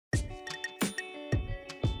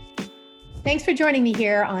Thanks for joining me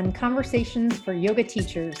here on Conversations for Yoga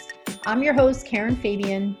Teachers. I'm your host, Karen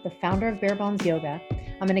Fabian, the founder of Bare Bones Yoga.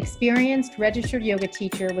 I'm an experienced registered yoga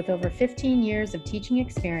teacher with over 15 years of teaching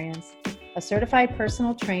experience, a certified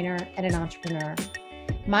personal trainer, and an entrepreneur.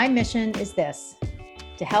 My mission is this: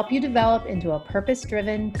 to help you develop into a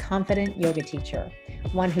purpose-driven, confident yoga teacher,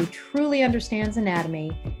 one who truly understands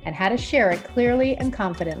anatomy and how to share it clearly and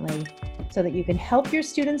confidently so that you can help your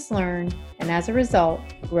students learn and, as a result,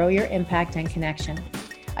 grow your impact and connection.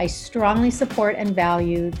 I strongly support and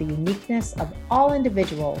value the uniqueness of all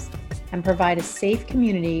individuals and provide a safe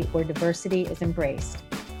community where diversity is embraced.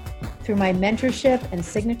 Through my mentorship and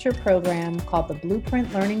signature program called the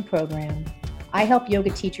Blueprint Learning Program, I help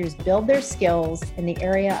yoga teachers build their skills in the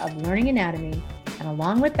area of learning anatomy, and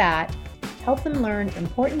along with that, help them learn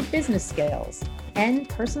important business skills and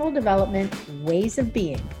personal development ways of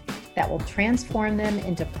being that will transform them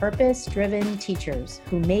into purpose-driven teachers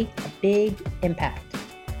who make a big impact.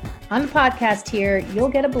 On the podcast here, you'll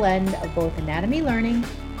get a blend of both anatomy learning,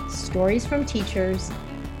 stories from teachers,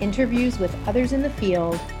 interviews with others in the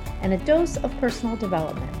field, and a dose of personal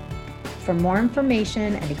development. For more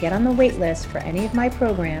information and to get on the wait list for any of my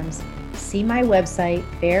programs, see my website,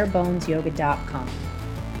 barebonesyoga.com.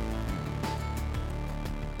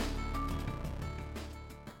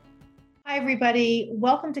 Hi, everybody.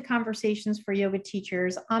 Welcome to Conversations for Yoga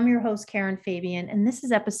Teachers. I'm your host, Karen Fabian, and this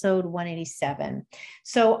is episode 187.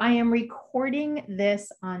 So I am recording this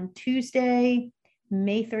on Tuesday,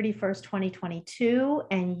 May 31st, 2022,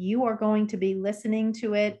 and you are going to be listening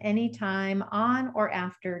to it anytime on or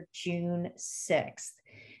after June 6th.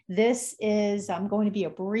 I'm going to be a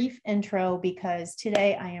brief intro because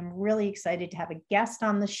today I am really excited to have a guest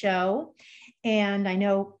on the show. And I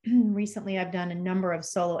know recently I've done a number of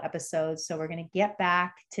solo episodes, so we're going to get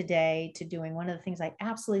back today to doing one of the things I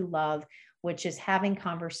absolutely love, which is having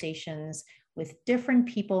conversations with different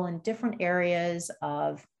people in different areas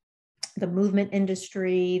of the movement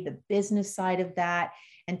industry, the business side of that.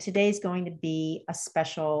 And today's going to be a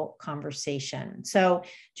special conversation. So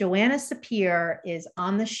Joanna Sapir is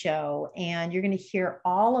on the show, and you're going to hear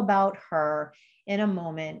all about her in a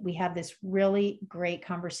moment. We have this really great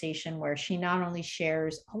conversation where she not only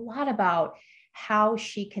shares a lot about how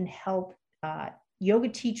she can help yoga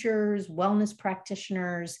teachers, wellness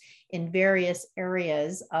practitioners in various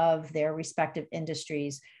areas of their respective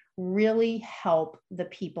industries really help the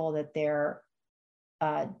people that they're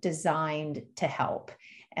designed to help.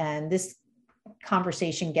 And this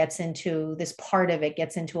conversation gets into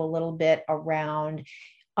a little bit around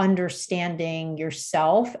understanding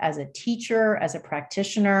yourself as a teacher, as a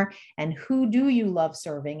practitioner, and who do you love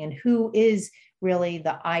serving and who is really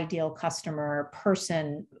the ideal customer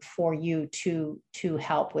person for you to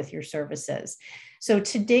help with your services. So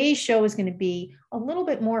today's show is going to be a little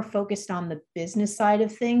bit more focused on the business side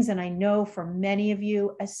of things. And I know for many of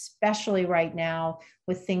you, especially right now,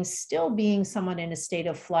 with things still being somewhat in a state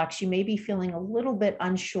of flux, you may be feeling a little bit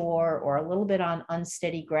unsure or a little bit on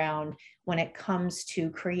unsteady ground when it comes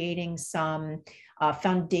to creating some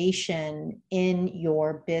foundation in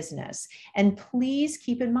your business. And please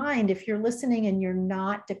keep in mind, if you're listening and you're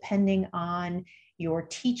not depending on your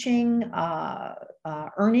teaching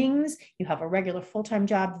earnings, you have a regular full-time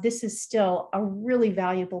job, this is still a really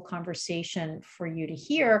valuable conversation for you to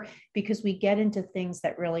hear, because we get into things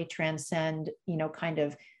that really transcend, kind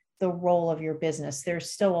of the role of your business.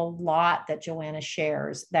 There's still a lot that Joanna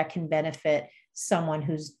shares that can benefit someone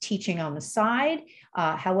who's teaching on the side.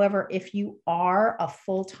 However, if you are a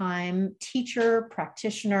full-time teacher,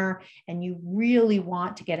 practitioner, and you really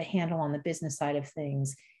want to get a handle on the business side of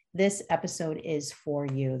things, this episode is for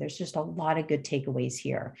you. There's just a lot of good takeaways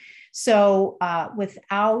here. So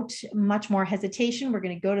without much more hesitation, we're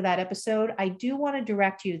going to go to that episode. I do want to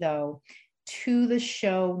direct you, though, to the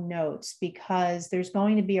show notes, because there's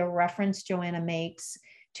going to be a reference Joanna makes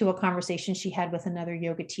to a conversation she had with another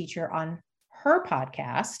yoga teacher on her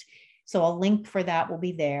podcast. So a link for that will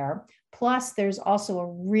be there. Plus, there's also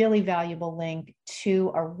a really valuable link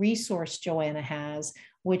to a resource Joanna has,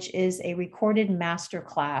 which is a recorded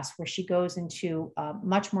masterclass where she goes into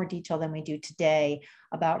much more detail than we do today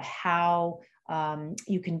about how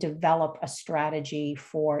you can develop a strategy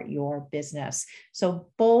for your business. So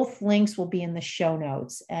both links will be in the show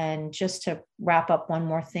notes. And just to wrap up, one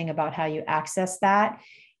more thing about how you access that.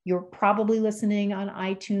 You're probably listening on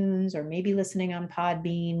iTunes or maybe listening on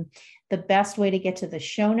Podbean. The best way to get to the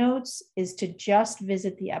show notes is to just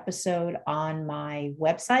visit the episode on my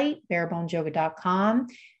website, barebonesyoga.com.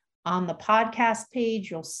 On the podcast page,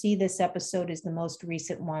 you'll see this episode is the most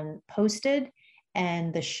recent one posted.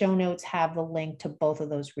 and the show notes have the link to both of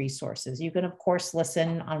those resources. You can, of course,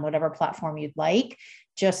 listen on whatever platform you'd like.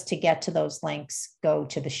 Just to get to those links, go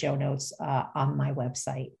to the show notes on my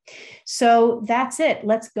website. So that's it.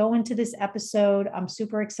 Let's go into this episode. I'm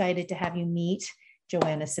super excited to have you meet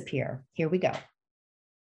Joanna Sapir. Here we go.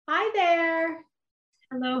 Hi there.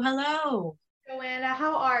 Hello, hello. Joanna,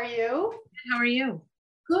 how are you? How are you?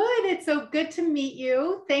 Good. It's so good to meet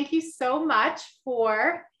you. Thank you so much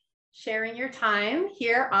for sharing your time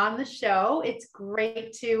here on the show. It's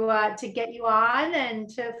great to get you on and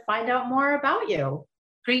to find out more about you.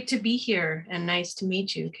 Great to be here and nice to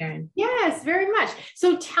meet you, Karen. Yes, very much.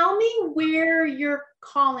 So tell me where you're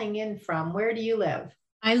calling in from. Where do you live?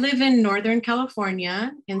 I live in Northern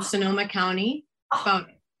California in Sonoma County, about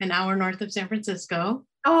an hour north of San Francisco.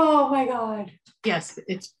 Oh my God. Yes,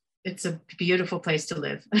 it's a beautiful place to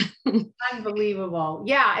live. Unbelievable.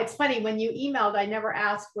 Yeah, it's funny. When you emailed, I never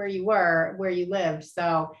asked where you lived.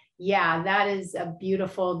 So yeah, that is a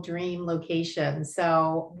beautiful dream location.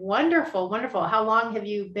 So wonderful, wonderful. How long have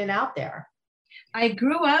you been out there? I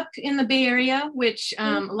grew up in the Bay Area, which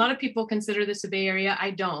a lot of people consider this a Bay Area.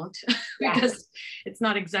 I don't, because it's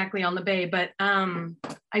not exactly on the Bay, but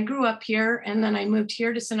I grew up here and then I moved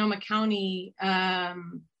here to Sonoma County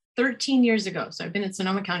 13 years ago. So I've been in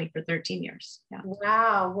Sonoma County for 13 years. Yeah.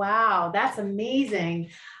 Wow. Wow. That's amazing.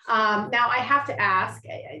 Now I have to ask,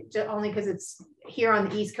 only because it's here on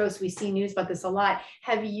the East Coast, we see news about this a lot.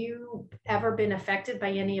 Have you ever been affected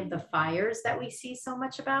by any of the fires that we see so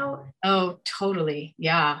much about? Oh, totally.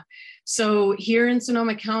 Yeah. So here in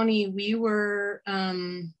Sonoma County, we were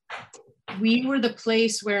the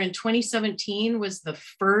place where in 2017 was the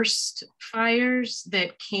first fires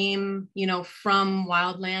that came, from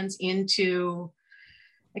wildlands into,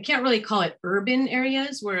 I can't really call it urban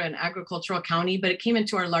areas. We're an agricultural county, but it came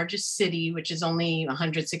into our largest city, which is only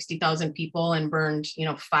 160,000 people, and burned,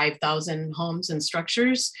 5,000 homes and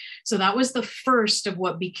structures. So that was the first of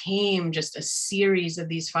what became just a series of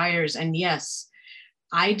these fires. And yes,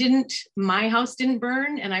 my house didn't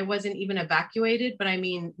burn and I wasn't even evacuated, but I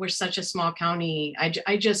mean, we're such a small county.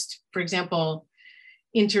 I just, for example,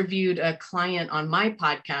 interviewed a client on my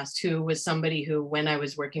podcast who was somebody who, when I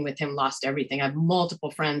was working with him, lost everything. I have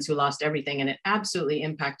multiple friends who lost everything and it absolutely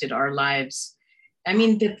impacted our lives. I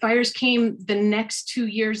mean, the fires came the next 2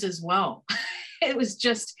 years as well.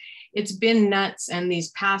 It's been nuts. And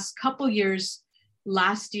these past couple years,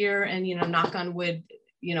 last year, and, knock on wood,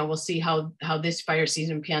 we'll see how this fire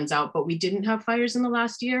season pans out, but we didn't have fires in the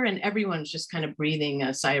last year and everyone's just kind of breathing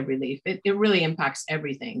a sigh of relief. It really impacts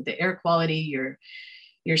everything. The air quality,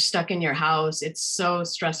 you're stuck in your house. It's so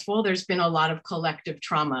stressful. There's been a lot of collective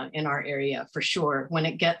trauma in our area for sure. When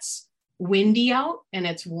it gets windy out and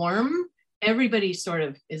it's warm, everybody sort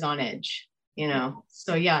of is on edge,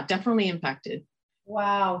 So yeah, definitely impacted.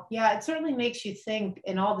 Wow. Yeah, it certainly makes you think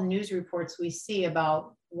in all the news reports we see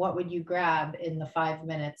about what would you grab in the 5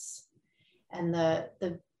 minutes, and the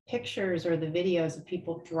pictures or the videos of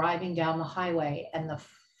people driving down the highway and the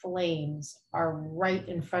flames are right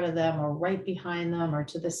in front of them or right behind them or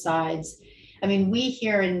to the sides. I mean, we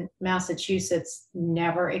here in Massachusetts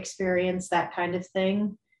never experience that kind of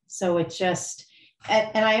thing. So it just,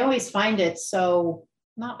 and I always find it so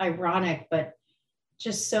not ironic, but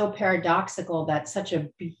just so paradoxical that such a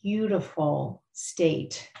beautiful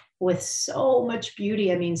state with so much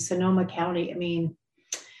beauty. I mean, Sonoma County,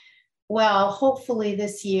 well, hopefully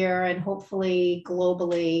this year and hopefully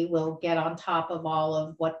globally we'll get on top of all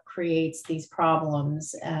of what creates these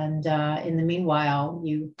problems. And in the meanwhile,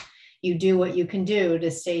 you do what you can do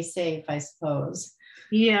to stay safe, I suppose.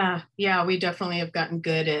 Yeah, we definitely have gotten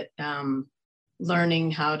good at learning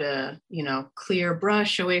how to, clear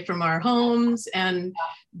brush away from our homes. And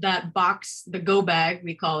that box, the go bag,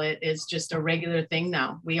 we call it, is just a regular thing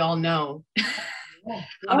now. We all know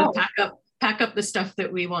how to pack up the stuff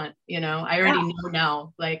that we want. I already know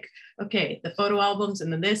now, like, okay, the photo albums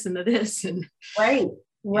and the this and the this. And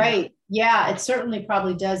right. Yeah, it certainly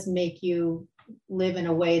probably does make you live in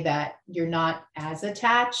a way that you're not as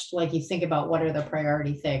attached. Like you think about what are the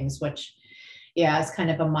priority things, which it's kind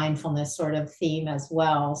of a mindfulness sort of theme as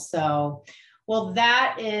well. So, well,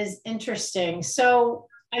 that is interesting. So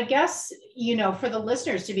I guess, for the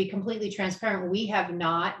listeners, to be completely transparent, we have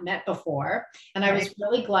not met before. And I was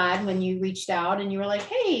really glad when you reached out and you were like,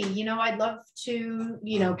 hey, I'd love to,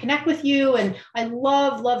 connect with you. And I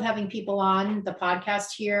love having people on the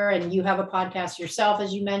podcast here. And you have a podcast yourself,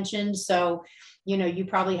 as you mentioned. So, you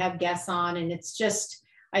probably have guests on. And it's just,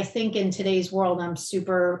 I think in today's world, I'm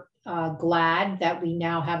super glad that we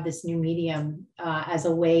now have this new medium as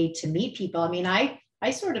a way to meet people. I mean, I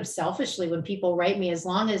sort of selfishly, when people write me, as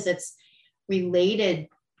long as it's related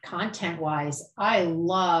content wise, I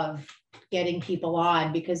love getting people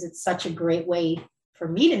on because it's such a great way for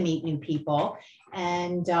me to meet new people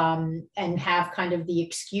and have kind of the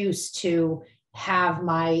excuse to have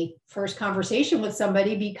my first conversation with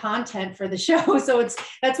somebody be content for the show. So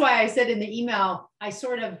that's why I said in the email, I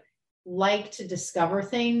sort of like to discover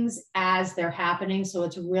things as they're happening. So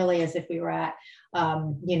it's really as if we were at,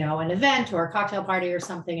 an event or a cocktail party or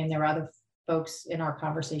something, and there are other folks in our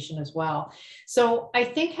conversation as well. So I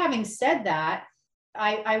think having said that,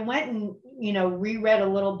 I went and, reread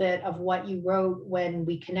a little bit of what you wrote when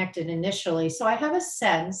we connected initially. So I have a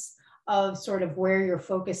sense of sort of where your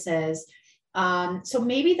focus is. So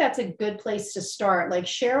maybe that's a good place to start. Like,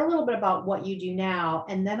 share a little bit about what you do now,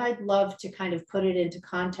 and then I'd love to kind of put it into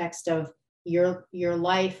context of your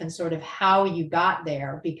life and sort of how you got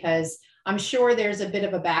there, because I'm sure there's a bit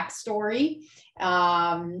of a backstory.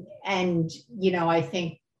 I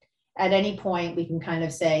think at any point we can kind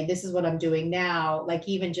of say, this is what I'm doing now. Like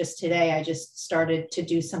even just today, I just started to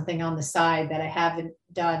do something on the side that I haven't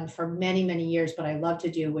done for many, many years, but I love to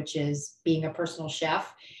do, which is being a personal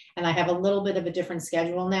chef. And I have a little bit of a different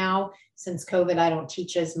schedule now. Since COVID, I don't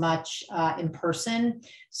teach as much in person.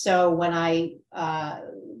 So when I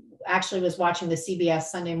actually was watching the CBS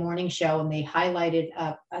Sunday morning show, and they highlighted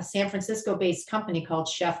a San Francisco-based company called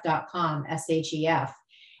Chef.com, SHEF,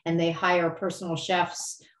 and they hire personal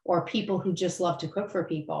chefs or people who just love to cook for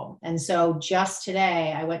people. And so just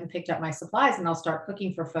today, I went and picked up my supplies, and I'll start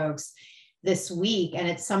cooking for folks this week. And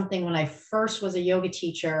it's something when I first was a yoga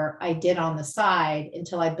teacher, I did on the side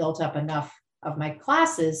until I built up enough of my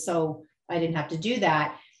classes so I didn't have to do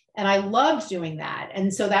that. And I loved doing that.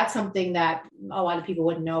 And so that's something that a lot of people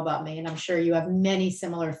wouldn't know about me. And I'm sure you have many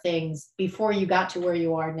similar things before you got to where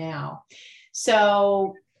you are now.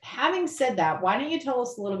 So having said that, why don't you tell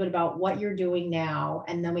us a little bit about what you're doing now,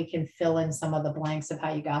 and then we can fill in some of the blanks of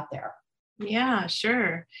how you got there. Yeah,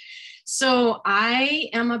 sure. So I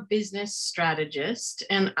am a business strategist,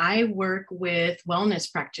 and I work with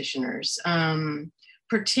wellness practitioners,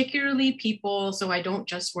 particularly people. So I don't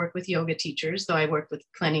just work with yoga teachers, though I work with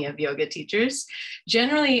plenty of yoga teachers.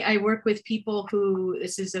 Generally, I work with people who,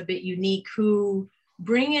 this is a bit unique, who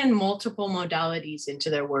bring in multiple modalities into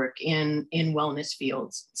their work in wellness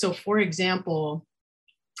fields. So for example,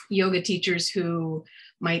 yoga teachers who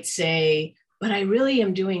might say, but I really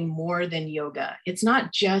am doing more than yoga. It's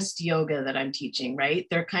not just yoga that I'm teaching, right?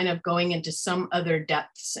 They're kind of going into some other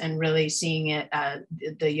depths and really seeing it,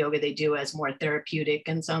 the yoga they do, as more therapeutic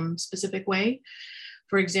in some specific way,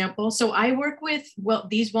 for example. So I work with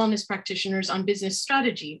these wellness practitioners on business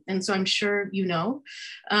strategy. And so I'm sure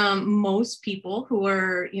most people who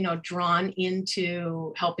are drawn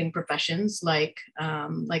into helping professions like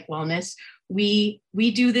wellness, we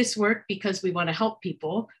do this work because we want to help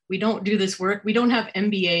people. We don't do this work. We don't have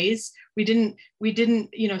MBAs. We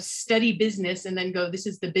didn't study business and then go, this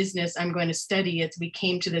is the business I'm going to study. We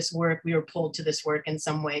came to this work. We were pulled to this work in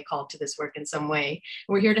some way, called to this work in some way.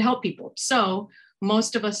 We're here to help people. So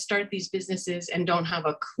most of us start these businesses and don't have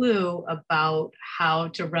a clue about how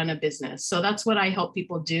to run a business. So that's what I help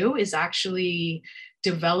people do, is actually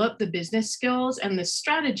develop the business skills and the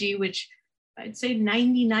strategy, which I'd say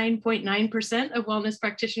 99.9% of wellness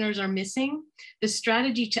practitioners are missing, the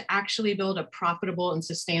strategy to actually build a profitable and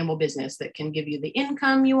sustainable business that can give you the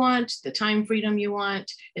income you want, the time freedom you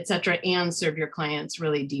want, et cetera, and serve your clients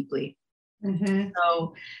really deeply. Mm-hmm.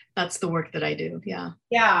 So that's the work that I do. Yeah.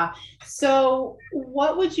 Yeah. So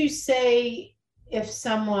what would you say if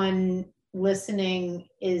someone listening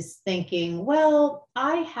is thinking, well,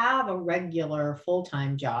 I have a regular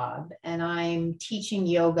full-time job and I'm teaching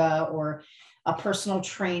yoga or a personal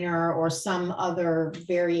trainer or some other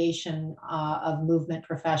variation of movement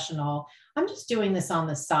professional. I'm just doing this on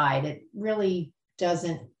the side. It really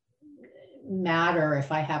doesn't matter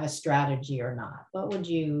if I have a strategy or not. What would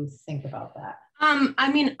you think about that?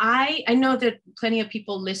 I know that plenty of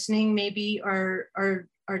people listening maybe are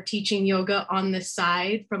teaching yoga on the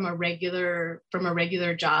side from a regular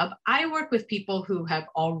job. I work with people who have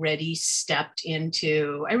already stepped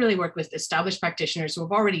into, I really work with established practitioners who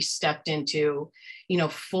have already stepped into,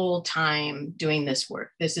 full-time doing this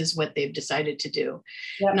work. This is what they've decided to do.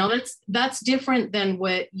 Yep. Now that's different than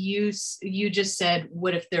what you just said.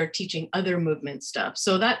 What if they're teaching other movement stuff?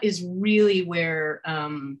 So that is really where,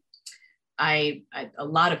 a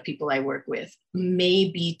lot of people I work with may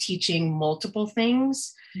be teaching multiple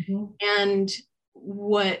things. Mm-hmm. And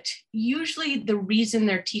what usually the reason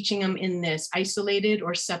they're teaching them in this isolated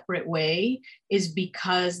or separate way is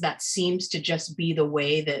because that seems to just be the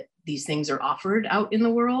way that these things are offered out in the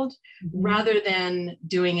world, rather than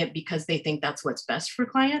doing it because they think that's what's best for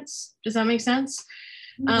clients. Does that make sense?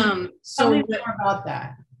 Tell me more about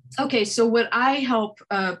that. Okay, so what I help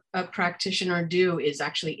a practitioner do is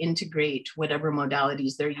actually integrate whatever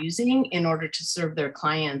modalities they're using in order to serve their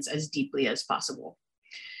clients as deeply as possible.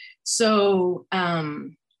 So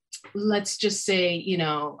let's just say, you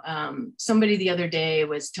know, somebody the other day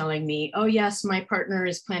was telling me, oh yes, my partner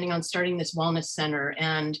is planning on starting this wellness center,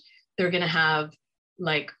 and they're going to have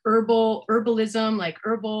like herbalism, like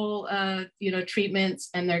herbal, you know, treatments,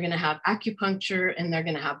 and they're going to have acupuncture, and they're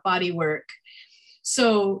going to have body work.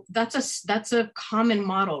 So that's a common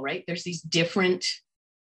model, right? There's these different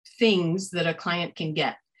things that a client can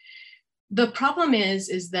get. The problem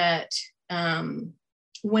is that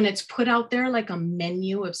when it's put out there like a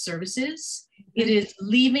menu of services, it is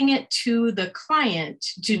leaving it to the client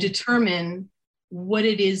to determine what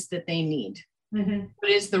it is that they need.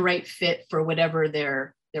 What is the right fit for whatever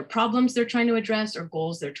their problems they're trying to address or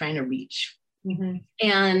goals they're trying to reach.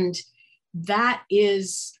 And that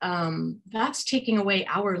is, that's taking away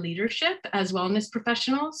our leadership as wellness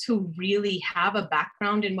professionals who really have a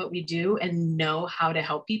background in what we do and know how to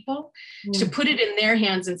help people, to put it in their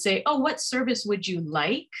hands and say, oh, what service would you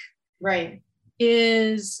like? Right.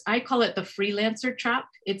 Is, I call it the freelancer trap.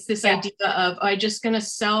 It's this idea of, I'm just going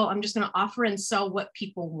to offer and sell what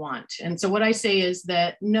people want. And so what I say is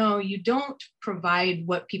that, no, you don't provide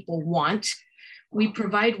what people want. We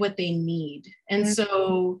provide what they need. And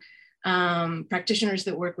so practitioners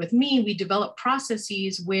that work with me, we develop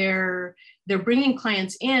processes where they're bringing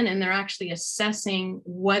clients in and they're actually assessing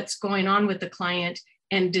what's going on with the client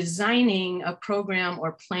and designing a program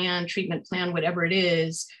or plan, treatment plan, whatever it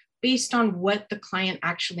is, based on what the client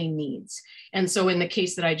actually needs. And so in the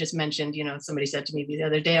case that I just mentioned, you know, somebody said to me the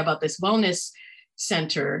other day about this wellness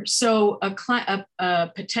center. So a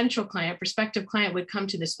potential client, prospective client would come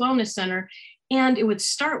to this wellness center, and it would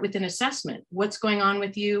start with an assessment. What's going on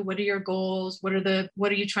with you? What are your goals? What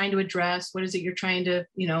are you trying to address? What is it you're trying to,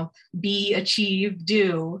 you know, be, achieve,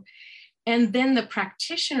 do? And then the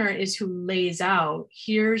practitioner is who lays out,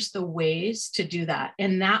 here's the ways to do that.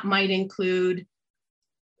 And that might include,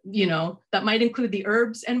 you know, that might include the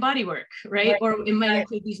herbs and body work, right? Or it might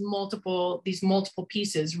include these multiple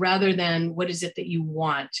pieces, rather than what is it that you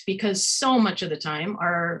want? Because so much of the time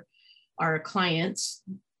our clients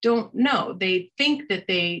don't know. They think that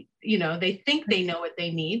they know what they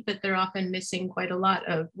need, but they're often missing quite a lot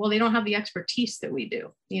of, well, they don't have the expertise that we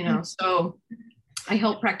do, you know? So I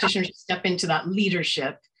help practitioners step into that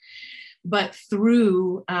leadership, but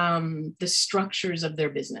through the structures of their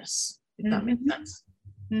business, if that makes sense.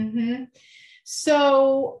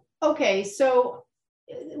 So, okay, so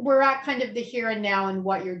we're at kind of the here and now and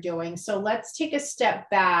what you're doing. So let's take a step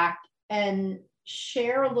back and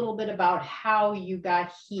share a little bit about how you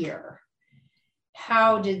got here.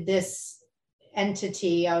 How did this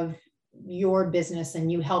entity of your business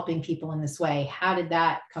and you helping people in this way, how did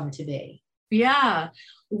that come to be? Yeah,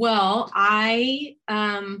 well, I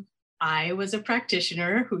was a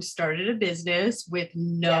practitioner who started a business with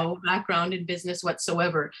no background in business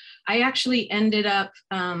whatsoever. I actually ended up,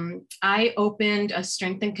 I opened a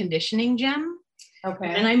strength and conditioning gym. Okay.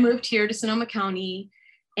 And I moved here to Sonoma County,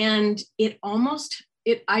 and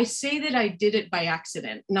I say that I did it by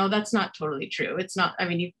accident. No, that's not totally true. It's not, I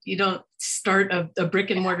mean, you don't start a brick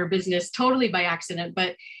and mortar business totally by accident,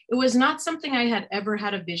 but it was not something I had ever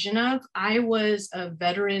had a vision of. I was a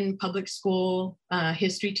veteran public school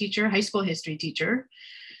history teacher, high school history teacher.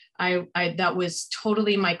 That was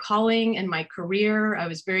totally my calling and my career. I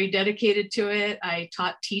was very dedicated to it. I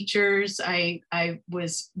taught teachers. I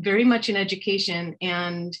was very much in education,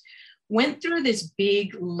 and went through this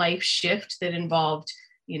big life shift that involved,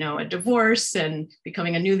 you know, a divorce and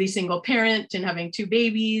becoming a newly single parent and having 2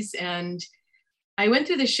 babies. And I went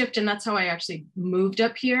through this shift, and that's how I actually moved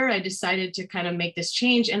up here. I decided to kind of make this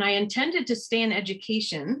change, and I intended to stay in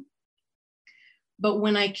education. But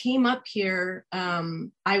when I came up here,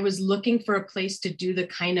 I was looking for a place to do the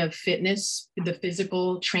kind of fitness, the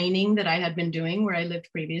physical training that I had been doing where I lived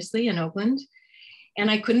previously in Oakland,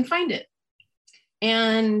 and I couldn't find it.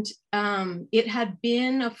 And it had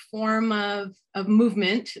been a form of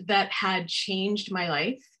movement that had changed my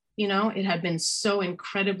life. You know, it had been so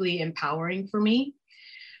incredibly empowering for me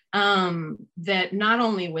that not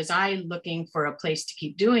only was I looking for a place to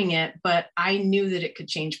keep doing it, but I knew that it could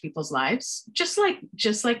change people's lives, just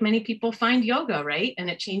like many people find yoga, right?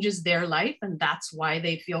 And it changes their life, and that's why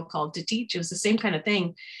they feel called to teach. It was the same kind of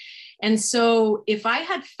thing. And so if I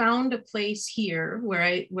had found a place here where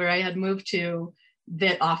I had moved to,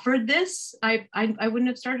 that offered this, I wouldn't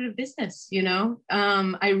have started a business, you know.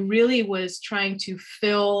 I really was trying to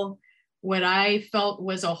fill what I felt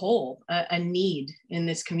was a hole, a need in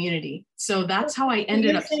this community. So that's how I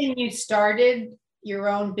ended up. Saying you started your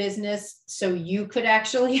own business so you could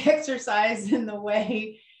actually exercise in the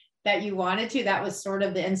way that you wanted to. That was sort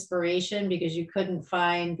of the inspiration, because you couldn't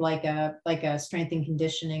find like a strength and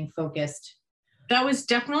conditioning focused. That was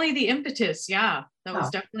definitely the impetus. Yeah, that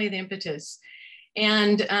was definitely the impetus.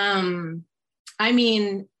 And I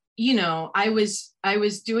mean, you know, I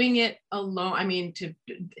was doing it alone. I mean,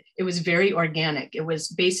 it was very organic. It was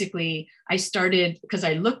basically, I started because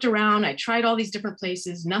I looked around, I tried all these different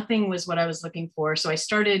places. Nothing was what I was looking for. So I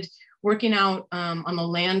started working out on the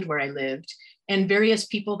land where I lived, and various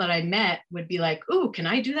people that I met would be like, "Ooh, can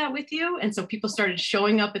I do that with you?" And so people started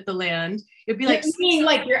showing up at the land. It'd be like, you mean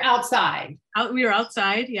like you're outside? We were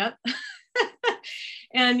outside. Yep.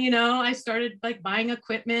 And, you know, I started like buying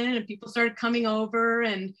equipment, and people started coming over,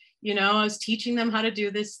 and, you know, I was teaching them how to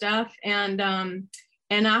do this stuff. And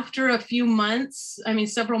after a few months, I mean,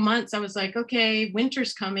 several months, I was like, okay,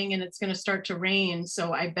 winter's coming and it's going to start to rain.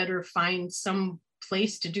 So I better find some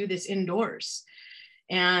place to do this indoors.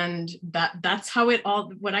 And that's how it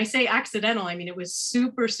all, when I say accidental, I mean, it was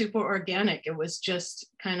super, super organic. It was just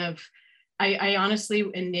kind of, I honestly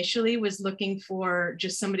initially was looking for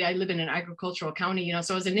just somebody. I live in an agricultural county, you know,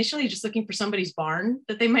 so I was initially just looking for somebody's barn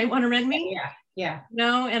that they might want to rent me. Yeah. You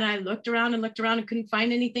know, and I looked around and couldn't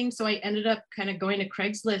find anything. So I ended up kind of going to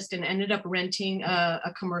Craigslist and ended up renting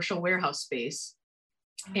a commercial warehouse space.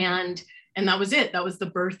 And that was it. That was the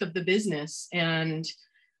birth of the business. And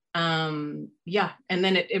yeah, and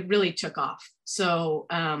then it really took off. So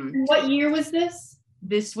what year was this?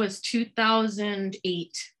 This was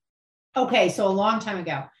 2008. Okay, so a long time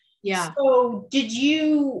ago. Yeah. So did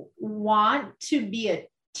you want to be a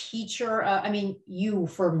teacher? I mean, you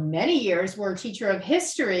for many years were a teacher of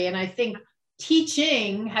history, and I think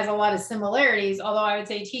teaching has a lot of similarities, although I would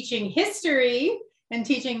say teaching history and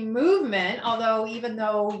teaching movement, although even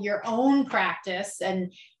though your own practice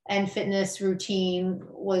and fitness routine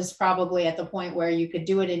was probably at the point where you could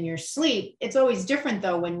do it in your sleep, it's always different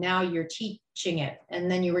though when now you're teaching it,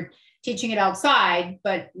 and then you were teaching it outside,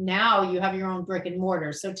 but now you have your own brick and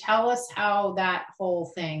mortar. So tell us how that whole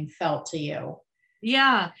thing felt to you.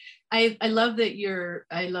 Yeah, I love that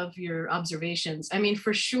I love your observations. I mean,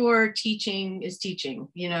 for sure, teaching is teaching,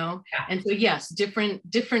 you know, and so yes,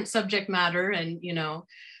 different subject matter, and, you know,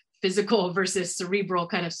 physical versus cerebral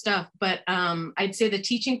kind of stuff. But I'd say the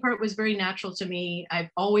teaching part was very natural to me. I've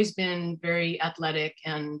always been very athletic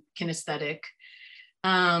and kinesthetic.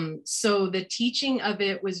 So the teaching of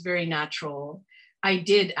it was very natural. I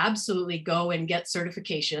did absolutely go and get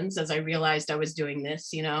certifications as I realized I was doing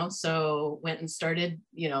this, you know, so went and started,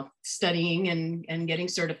 you know, studying and getting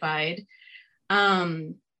certified.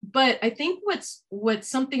 But I think what's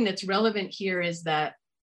something that's relevant here is that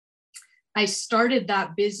I started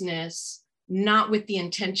that business not with the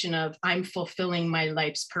intention of I'm fulfilling my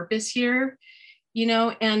life's purpose here, you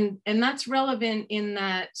know, and that's relevant in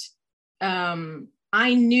that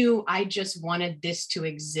I knew I just wanted this to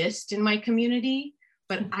exist in my community,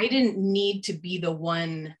 but I didn't need to be the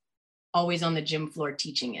one always on the gym floor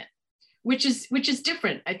teaching it, which is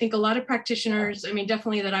different. I think a lot of practitioners, I mean,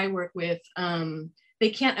 definitely that I work with, they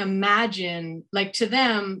can't imagine, like, to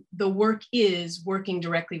them, the work is working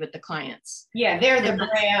directly with the clients. Yeah, they're the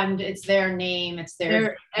brand, it's their name, it's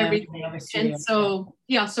their everything. And so,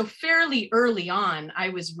 yeah, so fairly early on, I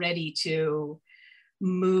was ready to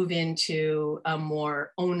move into a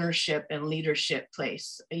more ownership and leadership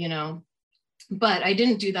place, you know, but I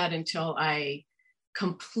didn't do that until I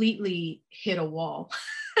completely hit a wall.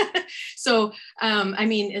 So, I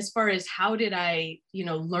mean, as far as how did I, you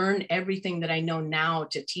know, learn everything that I know now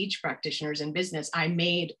to teach practitioners in business, I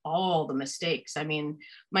made all the mistakes. I mean,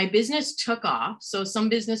 my business took off. So some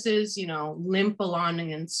businesses, you know, limp along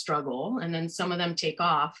and struggle, and then some of them take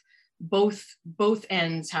off. Both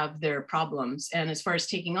ends have their problems. And as far as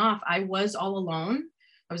taking off, I was all alone.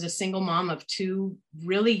 I was a single mom of 2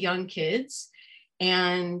 really young kids.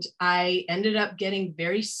 And I ended up getting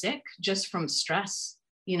very sick just from stress.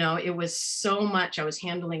 You know, it was so much, I was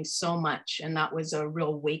handling so much. And that was a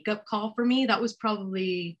real wake-up call for me. That was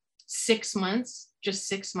probably 6 months, just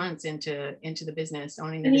 6 months into the business,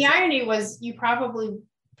 owning the business. And the irony was you probably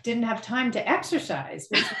didn't have time to exercise.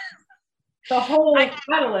 The whole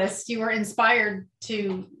catalyst, you were inspired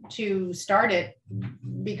to start it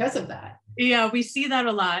because of that. Yeah, we see that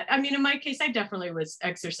a lot. I mean, in my case, I definitely was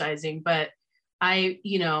exercising, but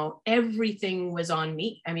everything was on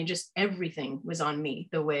me. I mean, just everything was on me,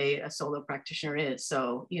 the way a solo practitioner is.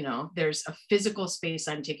 So, there's a physical space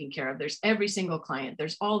I'm taking care of. There's every single client,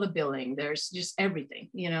 there's all the billing, there's just everything,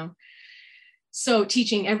 so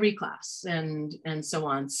teaching every class and so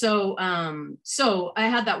on. So I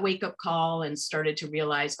had that wake up call and started to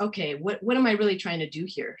realize, okay, what am I really trying to do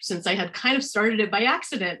here? Since I had kind of started it by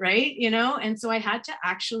accident, right? And so I had to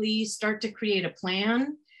actually start to create a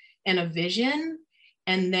plan and a vision,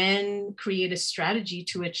 and then create a strategy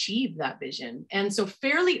to achieve that vision. And so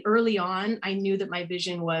fairly early on, I knew that my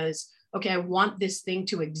vision was, okay, I want this thing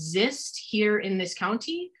to exist here in this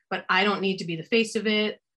county, but I don't need to be the face of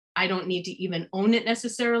it. I don't need to even own it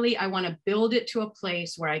necessarily. I want to build it to a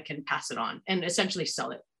place where I can pass it on and essentially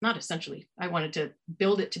sell it. Not essentially, I wanted to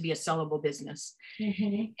build it to be a sellable business.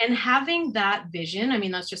 Mm-hmm. And having that vision, I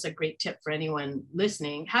mean, that's just a great tip for anyone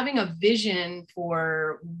listening. Having a vision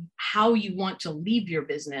for how you want to leave your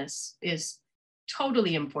business is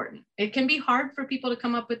totally important. It can be hard for people to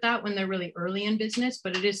come up with that when they're really early in business,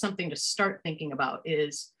 but it is something to start thinking about.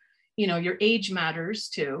 Is your age matters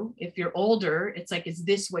too. If you're older, it's like, is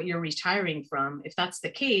this what you're retiring from? If that's the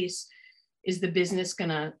case, is the business going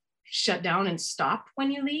to shut down and stop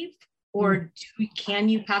when you leave? Or can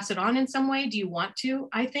you pass it on in some way? Do you want to?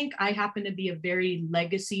 I think I happen to be a very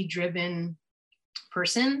legacy driven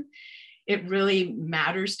person. It really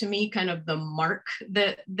matters to me, kind of the mark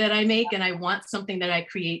that I make. And I want something that I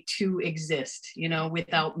create to exist,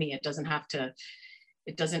 without me. It doesn't have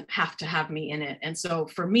to have me in it. And so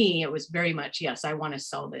for me, it was very much, yes, I want to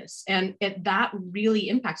sell this. And that really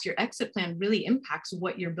impacts your exit plan, really impacts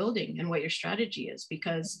what you're building and what your strategy is,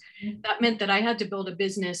 because that meant that I had to build a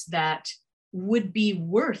business that would be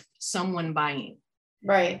worth someone buying.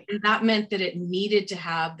 Right. And that meant that it needed to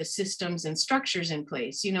have the systems and structures in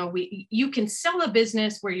place. You can sell a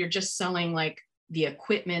business where you're just selling like the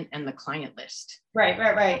equipment and the client list.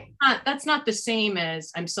 Right. That's not the same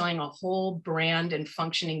as I'm selling a whole brand and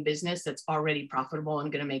functioning business that's already profitable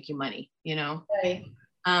and going to make you money, Right.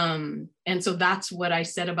 And so that's what I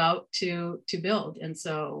set about to build. And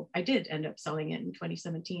so I did end up selling it in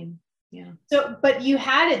 2017. Yeah. So, but you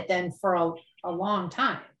had it then for a long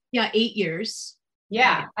time. Yeah. 8 years.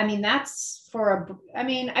 Yeah. I mean, that's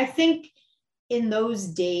I think in those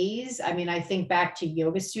days, I think back to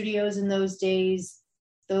yoga studios in those days,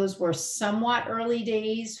 those were somewhat early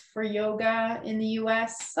days for yoga in the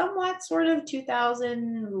US, somewhat sort of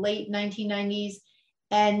 2000, late 1990s.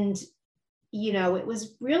 And, it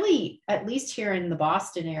was really, at least here in the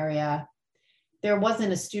Boston area, there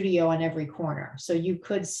wasn't a studio on every corner. So you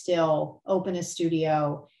could still open a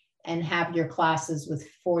studio and have your classes with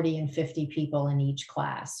 40 and 50 people in each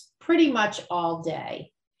class, pretty much all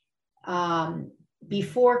day.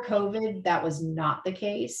 Before COVID, that was not the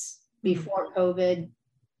case. Before COVID,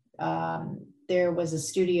 there was a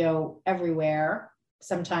studio everywhere,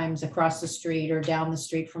 sometimes across the street or down the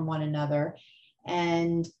street from one another.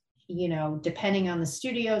 And, depending on the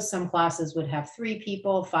studio, some classes would have 3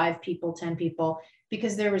 people, 5 people, 10 people,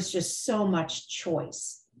 because there was just so much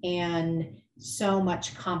choice and so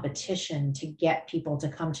much competition to get people to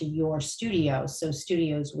come to your studio. So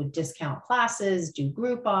studios would discount classes, do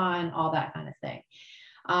Groupon, all that kind of thing.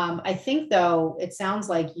 I think, though, it sounds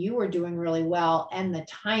like you were doing really well and the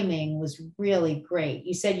timing was really great.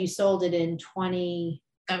 You said you sold it in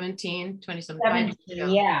 2017.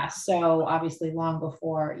 Yeah. So obviously long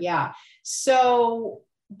before. Yeah. So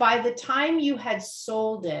by the time you had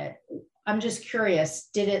sold it, I'm just curious,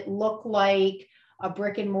 did it look like a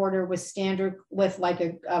brick and mortar with standard, with like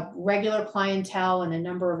a regular clientele and a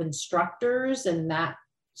number of instructors and that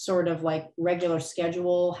sort of like regular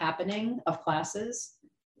schedule happening of classes?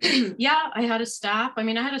 Yeah, I had a staff. I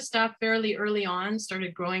had a staff fairly early on,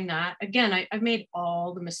 started growing that. Again, I've made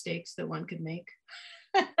all the mistakes that one could make.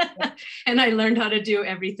 And I learned how to do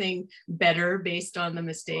everything better based on the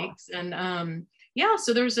mistakes. And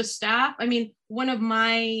so there was a staff. One of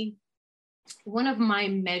my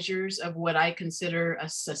measures of what I consider a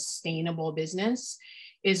sustainable business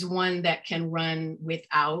is one that can run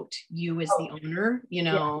without you as the owner,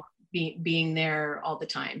 being there all the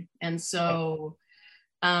time. And so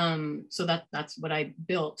that's what I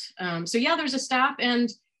built. There's a staff,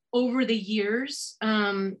 and over the years,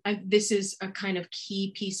 this is a kind of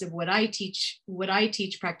key piece of what I teach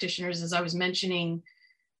practitioners, as I was mentioning,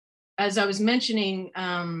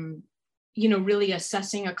 really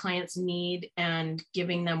assessing a client's need and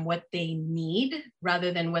giving them what they need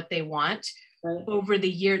rather than what they want. Right. over the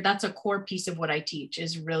year, that's a core piece of what I teach,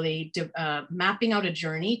 is really mapping out a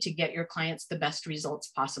journey to get your clients the best results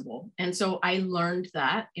possible. And so I learned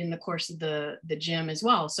that in the course of the gym as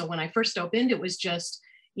well. So when I first opened, it was just,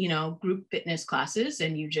 group fitness classes,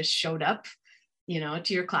 and you just showed up,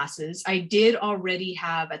 to your classes. I did already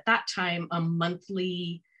have at that time a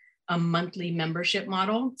monthly membership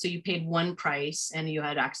model. So you paid one price and you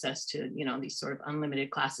had access to, these sort of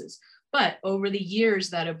unlimited classes. But over the years,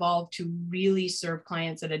 that evolved to really serve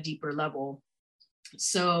clients at a deeper level.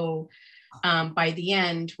 So by the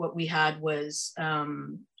end, what we had was,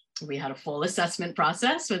 we had a full assessment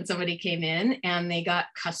process when somebody came in, and they got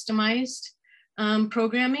customized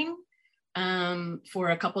programming for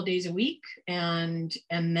a couple days a week. And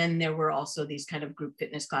then there were also these kind of group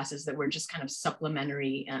fitness classes that were just kind of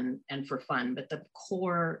supplementary and for fun. But the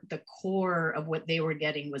core of what they were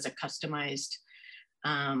getting was a customized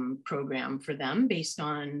program for them based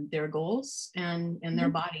on their goals and their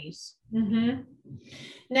bodies. Mm-hmm.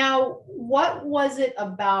 Now, what was it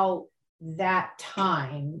about that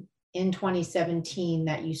time in 2017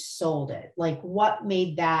 that you sold it? Like, what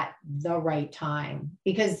made that the right time?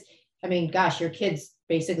 Because, I mean, gosh, your kids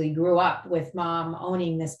basically grew up with mom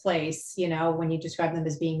owning this place, when you describe them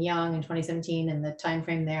as being young in 2017 and the time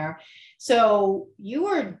frame there. So you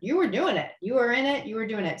were doing it. You were in it. You were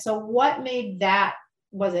doing it. So what made that?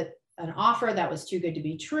 Was it an offer that was too good to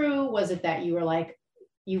be true? Was it that you were like,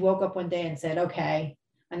 you woke up one day and said, okay,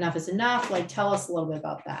 enough is enough? Like, tell us a little bit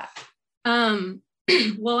about that.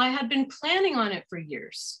 Well, I had been planning on it for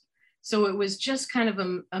years. So it was just kind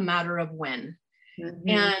of a matter of when. Mm-hmm.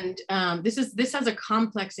 And this has a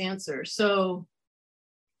complex answer. So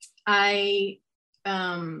I,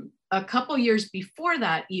 a couple years before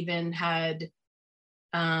that, even had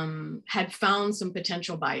found some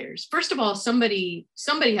potential buyers. First of all, somebody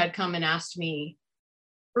had come and asked me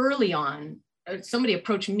early on, somebody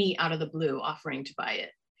approached me out of the blue offering to buy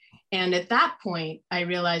it. And at that point, I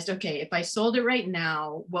realized, okay, if I sold it right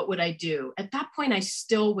now, what would I do? At that point, my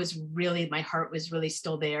heart was really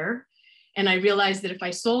still there. And I realized that if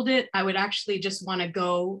I sold it, I would actually just want to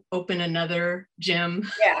go open another gym.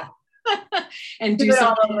 Yeah. And do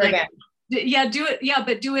something all over again. Yeah, do it. Yeah,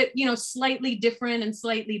 but do it, slightly different and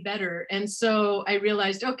slightly better. And so I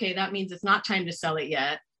realized, okay, that means it's not time to sell it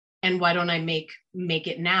yet. And why don't I make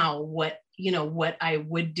it now what I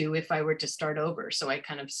would do if I were to start over? So I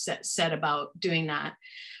kind of set about doing that.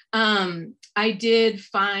 I did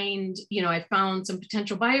find, I found some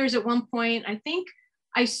potential buyers at one point. I think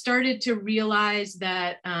I started to realize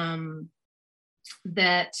that,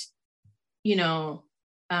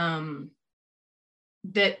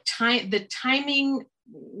 the timing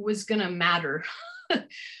was going to matter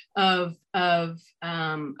of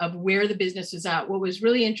where the business was at. What was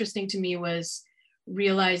really interesting to me was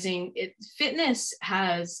realizing fitness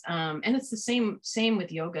has, and it's the same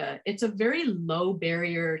with yoga. It's a very low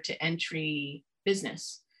barrier to entry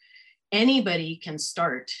business. Anybody can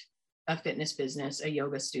start a fitness business, a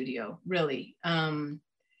yoga studio, really.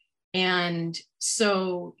 And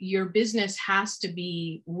so your business has to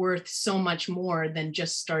be worth so much more than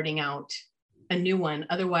just starting out a new one.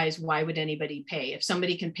 Otherwise, why would anybody pay? If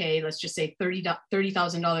somebody can pay, let's just say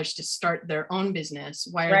 $30,000 to start their own business,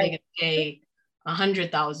 why are they going to pay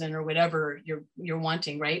 $100,000 or whatever you're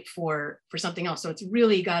wanting, right? For something else. So it's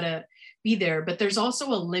really got to be there, but there's also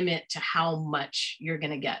a limit to how much you're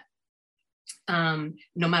going to get, no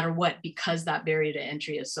matter what, because that barrier to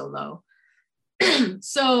entry is so low.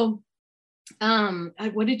 So,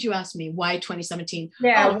 what did you ask me? Why 2017?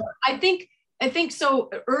 Yeah. I think so.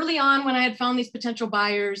 Early on, when I had found these potential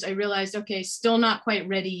buyers, I realized, okay, still not quite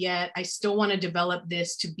ready yet. I still want to develop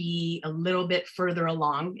this to be a little bit further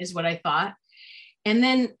along, is what I thought. And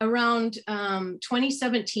then around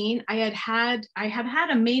 2017, I had had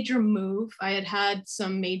a major move. I had had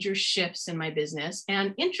some major shifts in my business.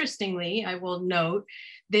 And interestingly, I will note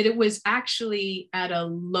that it was actually at a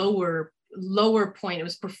lower point. It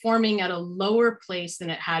was performing at a lower place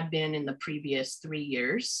than it had been in the previous 3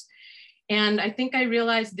 years. And I think I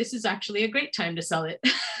realized this is actually a great time to sell it.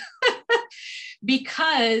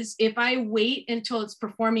 Because if I wait until it's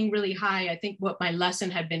performing really high, I think what my lesson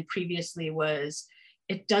had been previously was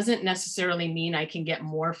it doesn't necessarily mean I can get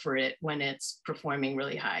more for it when it's performing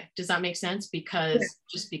really high. Does that make sense?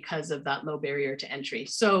 Just because of that low barrier to entry.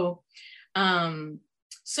 So,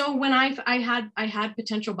 so when I had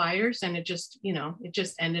potential buyers, and it just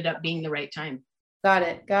ended up being the right time. Got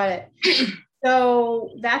it.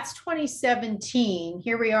 So that's 2017.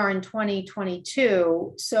 Here we are in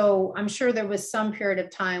 2022. So I'm sure there was some period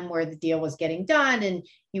of time where the deal was getting done and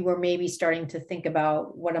you were maybe starting to think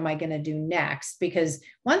about, what am I going to do next? Because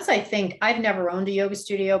once I think, I've never owned a yoga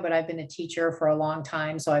studio, but I've been a teacher for a long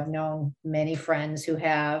time. So I've known many friends who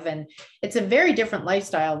have, and it's a very different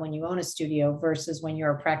lifestyle when you own a studio versus when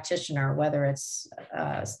you're a practitioner, whether it's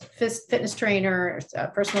a fitness trainer, a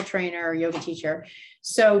personal trainer, yoga teacher.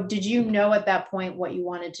 So did you know at that point what you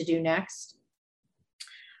wanted to do next?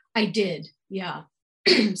 I did. Yeah.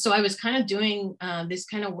 So I was kind of doing this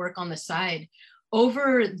kind of work on the side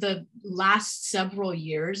over the last several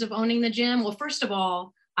years of owning the gym. Well, first of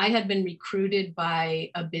all, I had been recruited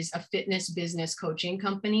by a fitness business coaching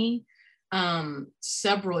company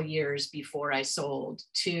several years before I sold,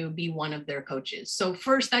 to be one of their coaches. So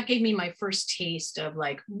first, that gave me my first taste of,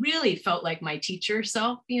 like, really felt like my teacher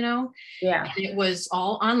self, you know? Yeah. And it was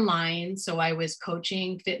all online. So I was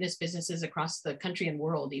coaching fitness businesses across the country and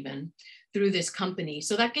world, even through this company.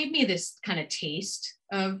 So that gave me this kind of taste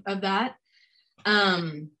of that.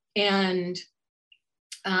 And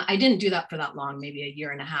I didn't do that for that long, maybe a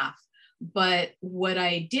year and a half. But what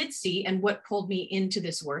I did see, and what pulled me into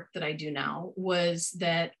this work that I do now, was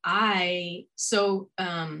that I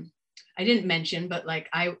didn't mention, but like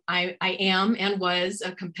I am and was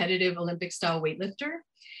a competitive Olympic style weightlifter.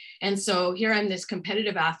 And so here I'm this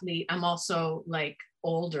competitive athlete. I'm also like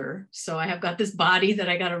older. So I have got this body that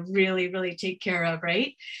I got to really, really take care of.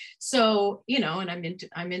 Right. So, you know, and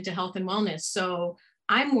I'm into health and wellness. So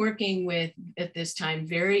I'm working with, at this time,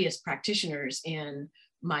 various practitioners in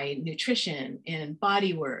my nutrition and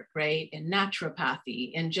body work, right, and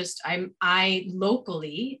naturopathy, and just I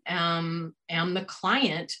locally am the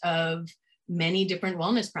client of many different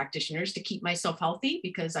wellness practitioners to keep myself healthy,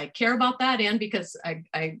 because I care about that, and because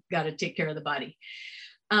I got to take care of the body.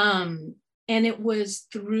 And it was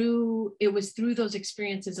through those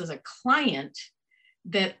experiences as a client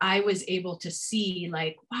that I was able to see,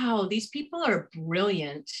 like, wow, these people are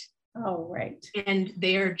brilliant. Oh, right. And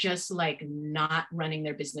they're just like not running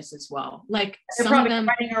their business as well. Like they're some probably of them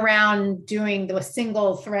running around doing the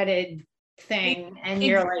single threaded thing. And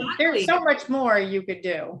you're like, there's so much more you could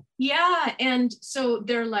do. Yeah. And so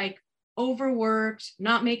they're like overworked,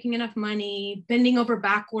 not making enough money, bending over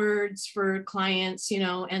backwards for clients, you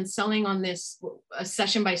know, and selling on this a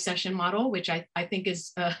session by session model, which I think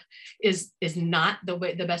is not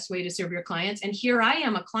the best way to serve your clients. And here I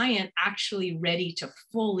am, a client actually ready to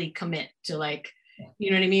fully commit to, like,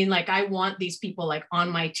 you know what I mean? Like, I want these people like on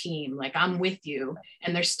my team, like I'm with you,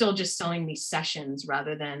 and they're still just selling me sessions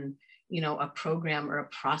rather than, you know, a program or a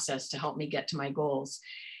process to help me get to my goals.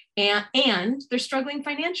 And they're struggling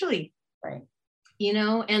financially. Right. You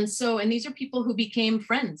know, and these are people who became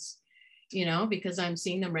friends, you know, because I'm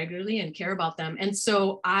seeing them regularly and care about them. And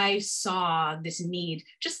so I saw this need,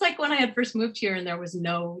 just like when I had first moved here and there was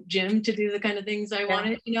no gym to do the kind of things I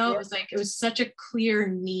wanted, you know, it was such a clear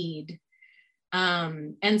need.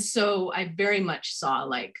 And so I very much saw,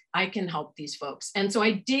 like, I can help these folks. And so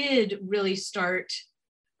I did really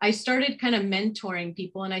I started kind of mentoring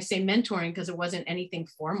people, and I say mentoring because it wasn't anything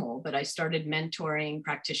formal, but I started mentoring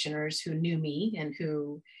practitioners who knew me and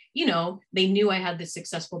who, you know, they knew I had this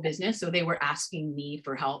successful business. So they were asking me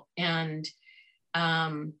for help.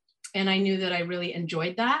 And I knew that I really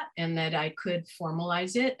enjoyed that, and that I could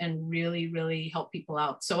formalize it and really, really help people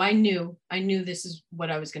out. So I knew this is what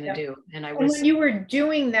I was going to do. And when you were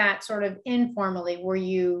doing that sort of informally, were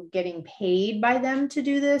you getting paid by them to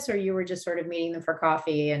do this, or you were just sort of meeting them for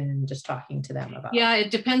coffee and just talking to them about? Yeah, it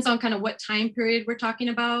depends on kind of what time period we're talking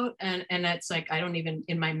about. And that's like, I don't even,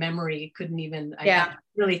 in my memory, I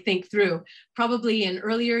really think through. Probably in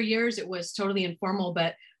earlier years, it was totally informal,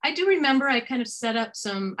 but I do remember I kind of set up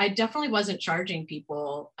I definitely wasn't charging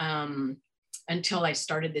people until I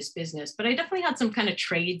started this business, but I definitely had some kind of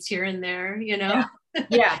trades here and there, you know?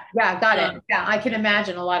 Yeah, got it. Yeah, I can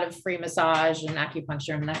imagine a lot of free massage and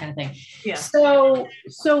acupuncture and that kind of thing. Yeah. So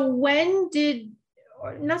when did,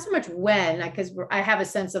 not so much when, because I have a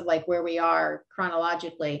sense of like where we are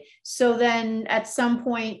chronologically. So then at some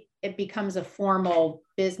point it becomes a formal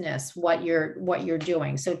business, what you're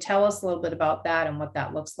doing. So tell us a little bit about that and what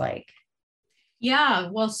that looks like. Yeah,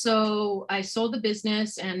 well, so I sold the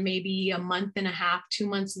business, and maybe a month and a half, 2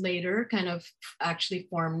 months later, kind of actually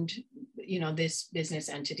formed, you know, this business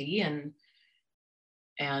entity. And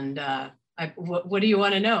what do you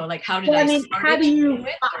want to know? Like, how did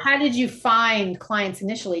how did you find clients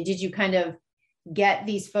initially? Did you kind of get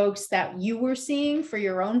these folks that you were seeing for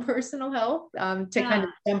your own personal health to kind of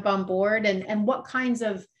jump on board, and what kinds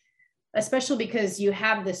of, especially because you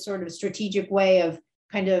have this sort of strategic way of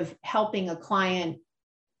kind of helping a client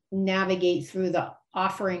navigate through the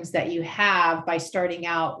offerings that you have by starting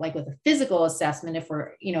out like with a physical assessment, if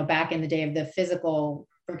we're, you know, back in the day of the physical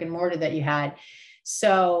brick and mortar that you had.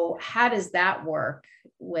 So how does that work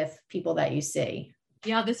with people that you see?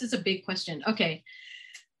 Yeah, this is a big question. Okay.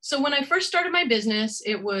 So when I first started my business,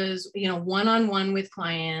 it was, one-on-one with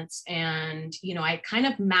clients. And, I kind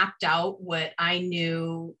of mapped out what I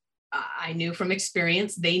knew from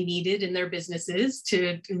experience they needed in their businesses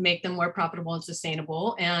to make them more profitable and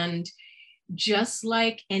sustainable. And just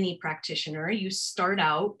like any practitioner, you start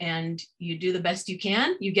out and you do the best you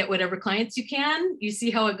can, you get whatever clients you can, you see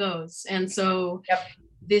how it goes. And so Yep.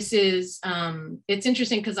 This is, it's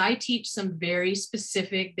interesting because I teach some very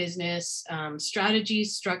specific business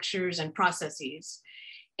strategies, structures, and processes.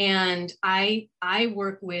 And I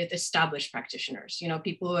work with established practitioners,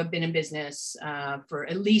 people who have been in business for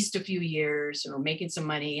at least a few years, or making some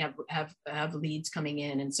money, have leads coming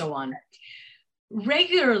in, and so on.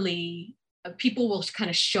 Regularly, people will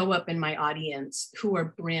kind of show up in my audience who are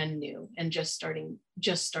brand new and just starting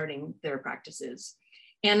their practices.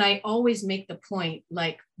 And I always make the point,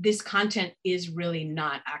 like, this content is really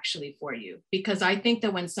not actually for you, because I think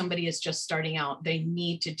that when somebody is just starting out, they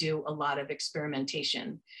need to do a lot of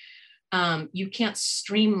experimentation. You can't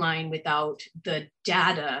streamline without the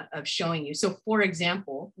data of showing you. So for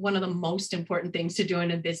example, one of the most important things to do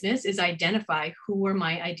in a business is identify who are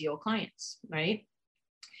my ideal clients, right?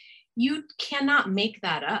 You cannot make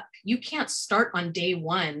that up. You can't start on day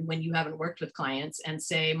one when you haven't worked with clients and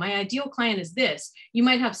say, my ideal client is this. You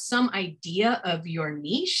might have some idea of your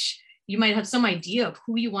niche. You might have some idea of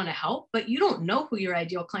who you want to help, but you don't know who your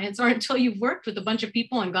ideal clients are until you've worked with a bunch of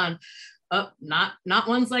people and gone, oh, not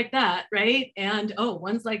ones like that, right? And oh,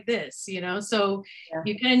 ones like this, so yeah.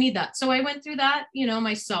 You kind of need that. So I went through that,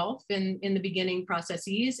 myself in the beginning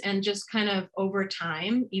processes, and just kind of over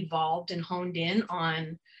time evolved and honed in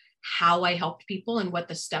on how I helped people and what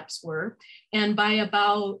the steps were. And by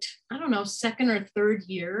about, second or third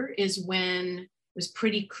year is when it was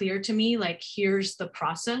pretty clear to me, like, here's the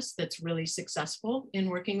process that's really successful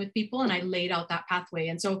in working with people. And I laid out that pathway.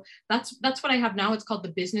 And so that's what I have now. It's called the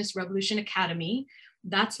Business Revolution Academy.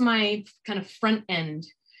 That's my kind of front end.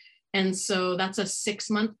 And so that's a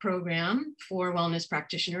 6-month program for wellness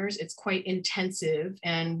practitioners. It's quite intensive.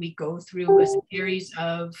 And we go through a series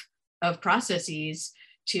of processes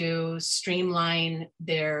to streamline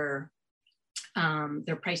their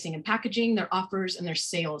pricing and packaging, their offers, and their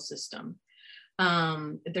sales system.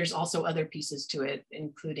 There's also other pieces to it,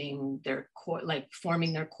 including their core, like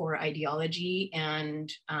forming their core ideology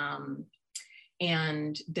and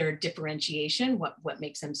their differentiation, what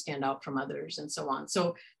makes them stand out from others, and so on.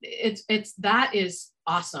 So that is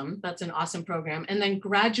awesome. That's an awesome program. And then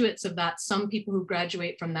graduates of that, some people who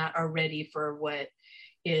graduate from that are ready for what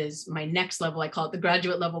is my next level. I call it the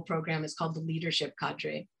graduate level program. It's called the Leadership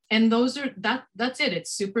Cadre. And that's it.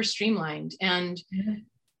 It's super streamlined. And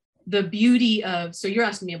the beauty of, so you're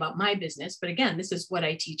asking me about my business, but again, this is what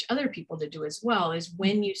I teach other people to do as well, is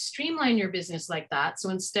when you streamline your business like that.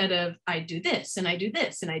 So instead of I do this and I do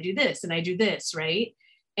this and I do this and I do this, right?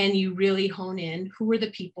 And you really hone in, who are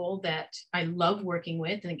the people that I love working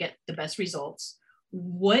with and get the best results?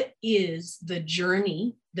 What is the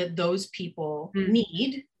journey that those people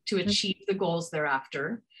need to achieve the goals they're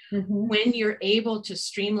after? When you're able to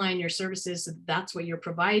streamline your services, that's what you're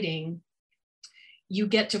providing, you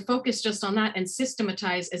get to focus just on that and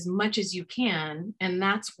systematize as much as you can. And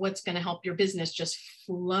that's what's going to help your business just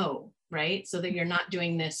flow, right? So that you're not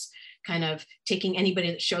doing this kind of taking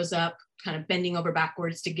anybody that shows up, kind of bending over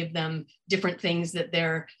backwards to give them different things that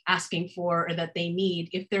they're asking for or that they need.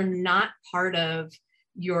 If they're not part of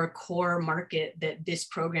your core market that this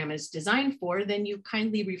program is designed for, then you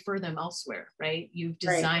kindly refer them elsewhere, right? You've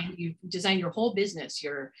designed your whole business,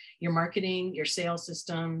 your marketing, your sales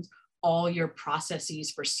systems, all your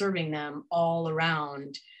processes for serving them all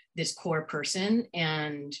around this core person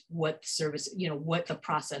and what service, what the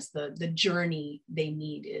process, the journey they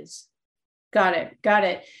need is. Got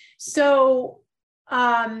it. So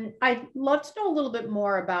I'd love to know a little bit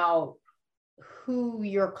more about who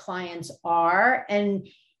your clients are. And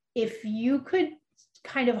if you could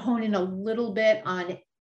kind of hone in a little bit on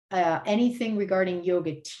anything regarding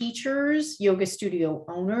yoga teachers, yoga studio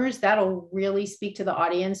owners, that'll really speak to the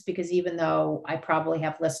audience, because even though I probably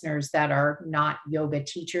have listeners that are not yoga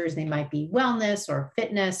teachers, they might be wellness or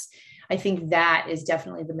fitness. I think that is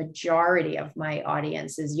definitely the majority of my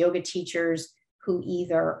audience is yoga teachers who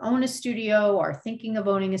either own a studio or are thinking of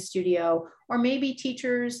owning a studio, or maybe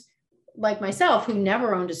teachers like myself who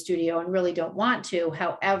never owned a studio and really don't want to.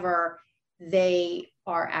 However, they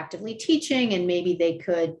are actively teaching and maybe they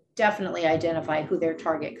could definitely identify who their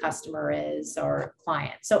target customer is or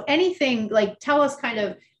client. So anything, like, tell us kind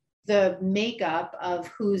of the makeup of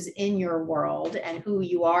who's in your world and who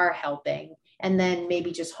you are helping, and then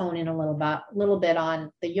maybe just hone in a little bit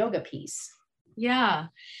on the yoga piece. Yeah.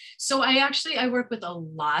 So I work with a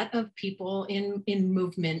lot of people in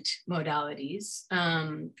movement modalities.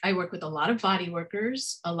 I work with a lot of body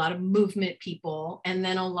workers, a lot of movement people, and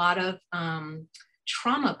then a lot of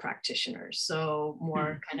trauma practitioners. So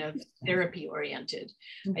more kind of therapy oriented.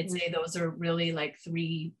 I'd say those are really like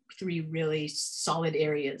three really solid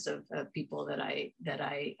areas of people that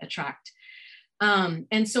I attract.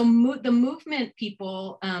 And so the movement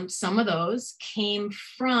people, some of those came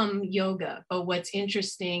from yoga, but what's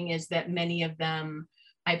interesting is that many of them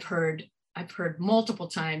I've heard multiple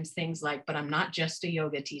times things like, but I'm not just a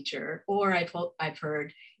yoga teacher, or I've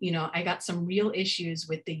heard, you know, I got some real issues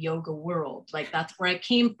with the yoga world. Like that's where I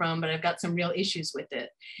came from, but I've got some real issues with it.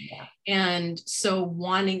 Yeah. And so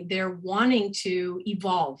they're wanting to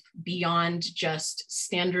evolve beyond just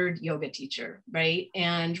standard yoga teacher, right?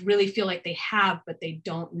 And really feel like they have, but they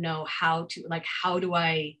don't know how to, like, how do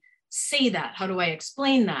I say that? How do I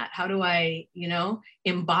explain that? How do I, you know,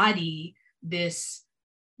 embody this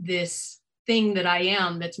thing that I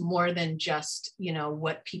am that's more than just, you know,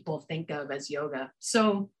 what people think of as yoga.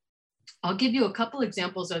 So I'll give you a couple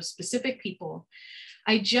examples of specific people.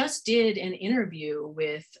 I just did an interview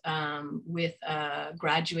with a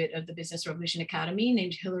graduate of the Business Revolution Academy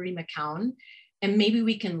named Hillary McCown, and maybe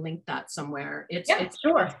we can link that somewhere. It's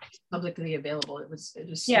sure. It's publicly available. It was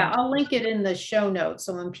yeah, I'll link it in the show notes.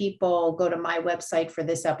 So when people go to my website for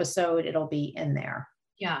this episode, it'll be in there.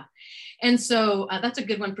 Yeah. And so that's a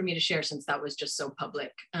good one for me to share, since that was just so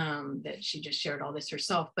public, that she just shared all this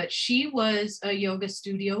herself. But she was a yoga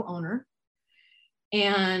studio owner,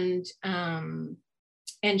 and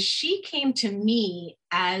she came to me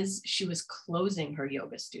as she was closing her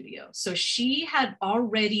yoga studio. So she had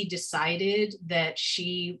already decided that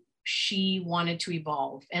she wanted to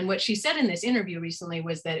evolve. And what she said in this interview recently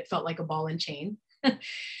was that it felt like a ball and chain,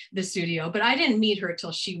 the studio, but I didn't meet her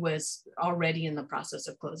till she was already in the process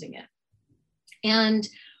of closing it. And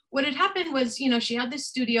what had happened was, you know, she had this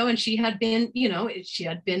studio, and she had been, you know, she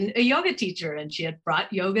had been a yoga teacher, and she had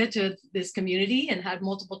brought yoga to this community and had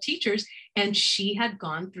multiple teachers. And she had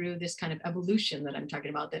gone through this kind of evolution that I'm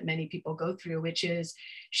talking about, that many people go through, which is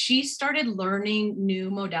she started learning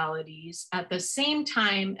new modalities at the same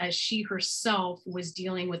time as she herself was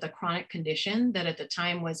dealing with a chronic condition that at the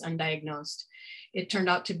time was undiagnosed. It turned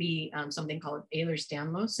out to be something called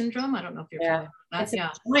Ehlers-Danlos syndrome. I don't know if you're familiar with that. It's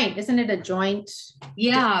a joint, isn't it? A joint?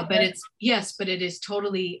 Yeah, but but it is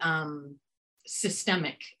totally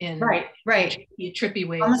systemic in right. trippy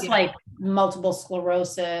ways. Almost like multiple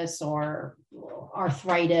sclerosis or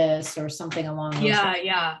arthritis or something along those lines.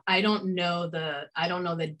 Yeah. I don't know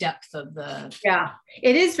the depth of the. Yeah,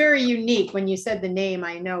 it is very unique. When you said the name,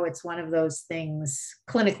 I know it's one of those things,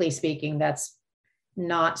 clinically speaking, that's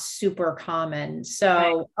not super common. So,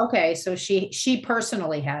 right. Okay. So she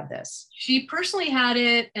personally had this. She personally had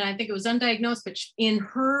it, and I think it was undiagnosed, but in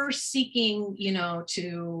her seeking, you know,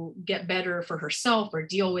 to get better for herself or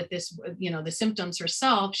deal with this, you know, the symptoms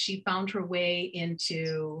herself, she found her way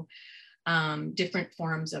into different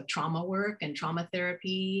forms of trauma work and trauma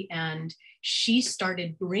therapy. And she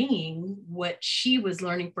started bringing what she was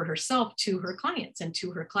learning for herself to her clients and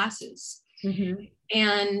to her classes. Mm-hmm.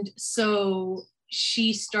 And so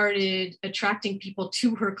she started attracting people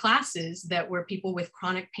to her classes that were people with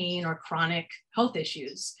chronic pain or chronic health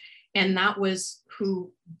issues. And that was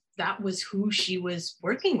who she was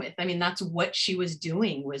working with. I mean, that's what she was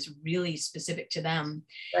doing, was really specific to them.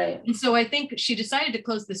 Right. And so I think she decided to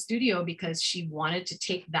close the studio because she wanted to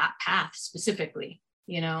take that path specifically,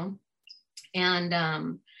 you know?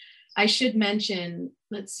 And I should mention,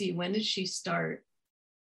 let's see, when did she start?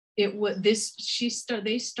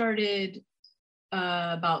 They started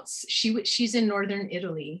she's in northern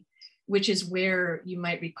Italy, which is where you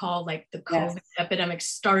might recall like the COVID epidemic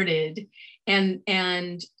started.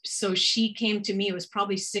 And so she came to me, it was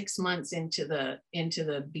probably 6 months into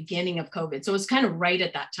the beginning of COVID. So it was kind of right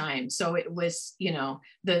at that time. So it was, you know,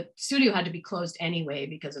 the studio had to be closed anyway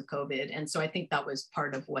because of COVID. And so I think that was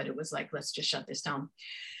part of what it was like, let's just shut this down.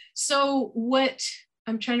 So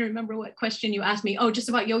I'm trying to remember what question you asked me. Oh, just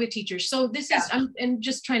about yoga teachers. So this is, I'm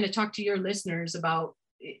just trying to talk to your listeners about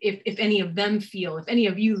if any of them feel, if any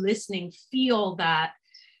of you listening feel that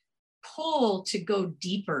pull to go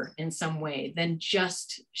deeper in some way than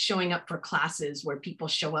just showing up for classes where people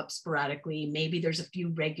show up sporadically. Maybe there's a few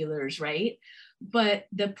regulars, right? But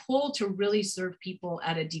the pull to really serve people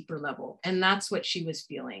at a deeper level. And that's what she was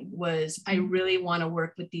feeling, was I really want to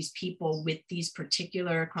work with these people with these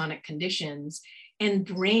particular chronic conditions and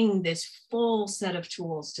bring this full set of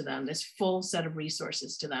tools to them, this full set of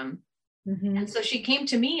resources to them. Mm-hmm. And so she came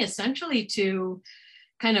to me essentially to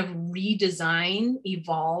kind of redesign,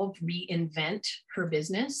 evolve, reinvent her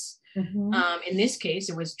business. Mm-hmm. In this case,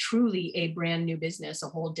 it was truly a brand new business, a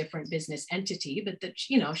whole different business entity. But that,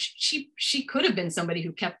 you know, she could have been somebody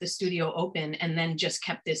who kept the studio open and then just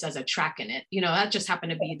kept this as a track in it. You know, that just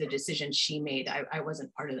happened to be the decision she made. I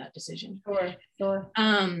wasn't part of that decision. Sure, sure.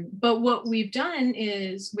 But what we've done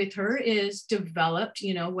is with her is developed,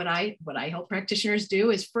 you know, what I help practitioners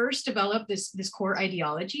do is first develop this core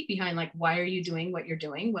ideology behind, like, why are you doing what you're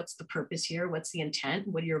doing? What's the purpose here? What's the intent?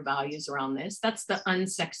 What are your values around this? That's the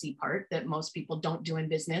unsexy part that most people don't do in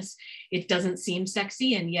business. It doesn't seem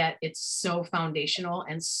sexy, and yet it's so foundational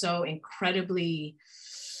and so incredibly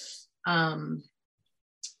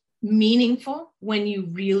meaningful when you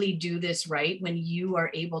really do this right, when you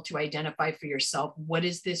are able to identify for yourself, what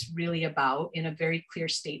is this really about in a very clear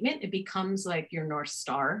statement. It becomes like your North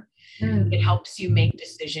Star. It helps you make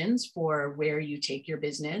decisions for where you take your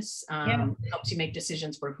business. It helps you make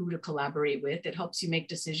decisions for who to collaborate with. It helps you make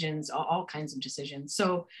decisions, all kinds of decisions.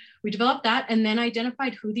 So we developed that and then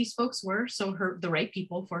identified who these folks were. So the right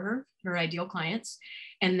people for her ideal clients,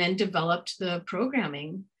 and then developed the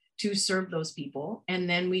programming to serve those people. And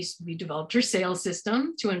then we developed her sales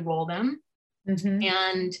system to enroll them,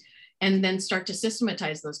 and then start to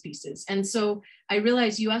systematize those pieces. And so I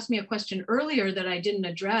realized you asked me a question earlier that I didn't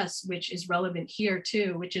address, which is relevant here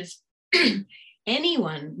too, which is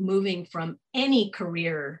anyone moving from any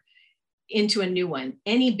career into a new one,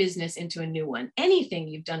 any business into a new one, anything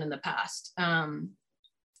you've done in the past,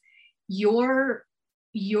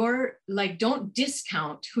 you're like, don't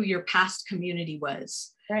discount who your past community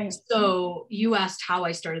was. Right. So you asked how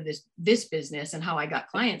I started this business and how I got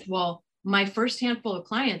clients. Well, my first handful of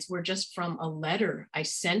clients were just from a letter I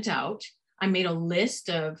sent out. I made a list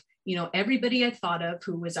of, you know, everybody I thought of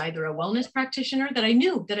who was either a wellness practitioner that I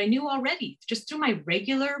knew already, just through my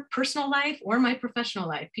regular personal life or my professional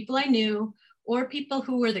life, people I knew, or people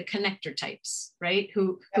who were the connector types, right?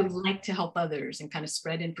 Who like to help others and kind of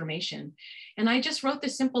spread information. And I just wrote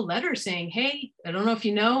this simple letter saying, hey, I don't know if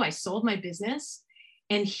you know, I sold my business,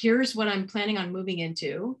 and here's what I'm planning on moving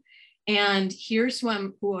into. And here's who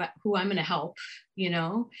I'm going to help, you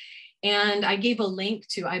know. And I gave a link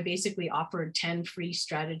to, I basically offered 10 free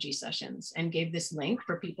strategy sessions and gave this link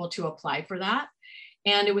for people to apply for that.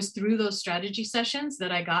 And it was through those strategy sessions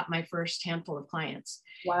that I got my first handful of clients.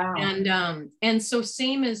 Wow. And so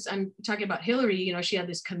same as I'm talking about Hillary, you know, she had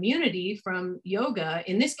this community from yoga.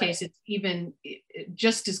 In this case, it's even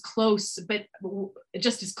just as close, but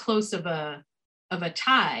just as close of a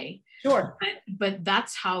tie. Sure. But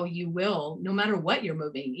that's how you will, no matter what you're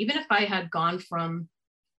moving. Even if I had gone from,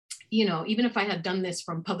 you know, even if I had done this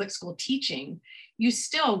from public school teaching,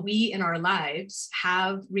 we in our lives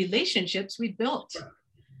have relationships we built.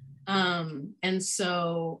 And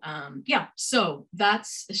so, so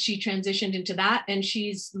she transitioned into that, and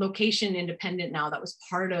she's location independent now. That was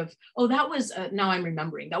part of, now I'm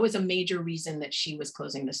remembering, that was a major reason that she was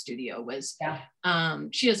closing the studio was,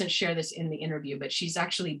 she doesn't share this in the interview, but she's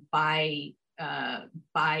actually by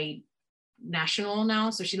national now.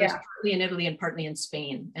 So she lives partly in Italy and partly in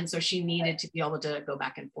Spain. And so she needed to be able to go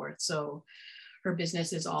back and forth. So her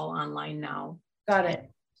business is all online now. Got it.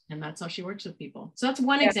 And that's how she works with people. So that's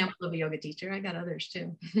one example of a yoga teacher. I got others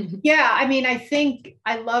too. Yeah. I mean, I think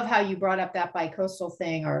I love how you brought up that bi-coastal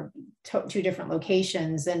thing, or two different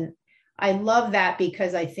locations. And I love that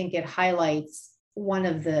because I think it highlights one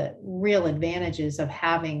of the real advantages of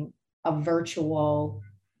having a virtual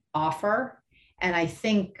offer. And I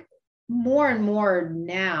think more and more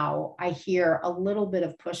now I hear a little bit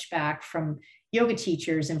of pushback from yoga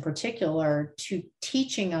teachers in particular to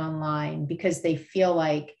teaching online because they feel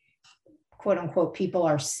like, quote unquote, people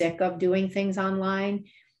are sick of doing things online.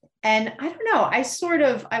 And I don't know,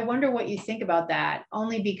 I wonder what you think about that,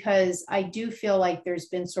 only because I do feel like there's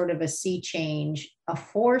been sort of a sea change, a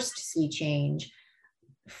forced sea change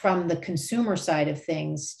from the consumer side of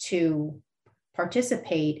things to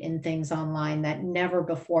participate in things online that never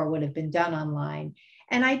before would have been done online.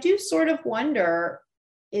 And I do sort of wonder,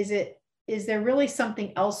 is there really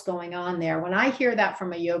something else going on there? When I hear that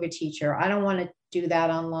from a yoga teacher, I don't want to do that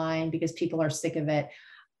online because people are sick of it.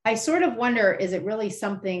 I sort of wonder, is it really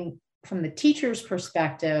something from the teacher's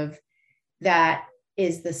perspective that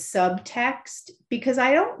is the subtext? Because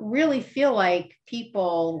I don't really feel like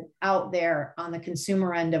people out there on the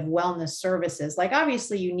consumer end of wellness services, like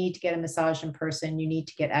obviously you need to get a massage in person, you need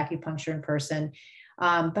to get acupuncture in person.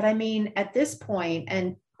 But I mean, at this point,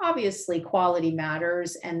 and obviously quality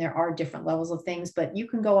matters and there are different levels of things, but you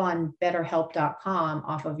can go on betterhelp.com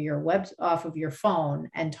off of your phone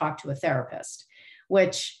and talk to a therapist,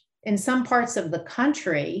 which in some parts of the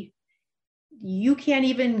country, you can't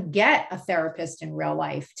even get a therapist in real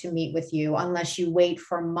life to meet with you unless you wait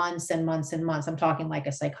for months and months and months. I'm talking like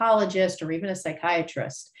a psychologist or even a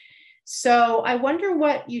psychiatrist. So I wonder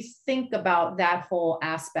what you think about that whole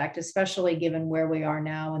aspect, especially given where we are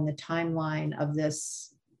now and the timeline of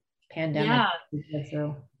this pandemic.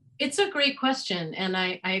 Yeah. It's a great question. And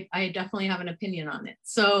I definitely have an opinion on it.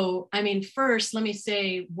 So, I mean, first, let me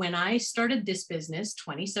say, when I started this business,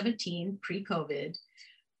 2017, pre-COVID,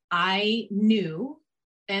 I knew,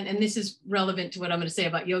 and this is relevant to what I'm going to say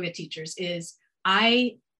about yoga teachers, is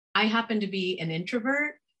I happen to be an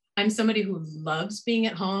introvert. I'm somebody who loves being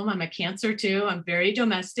at home. I'm a Cancer too. I'm very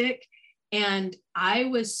domestic. And I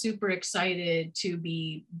was super excited to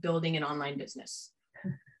be building an online business.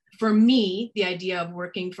 For me, the idea of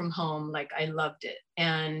working from home, like I loved it,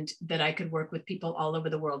 and that I could work with people all over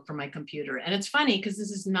the world from my computer. And it's funny because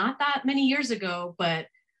this is not that many years ago, but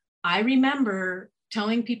I remember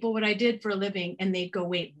telling people what I did for a living and they'd go,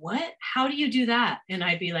 wait, what? How do you do that? And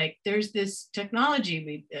I'd be like, there's this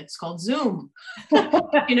technology, it's called Zoom.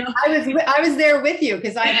 You know, I was there with you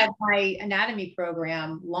because I had my anatomy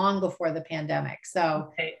program long before the pandemic.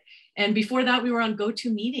 So, okay. And before that, we were on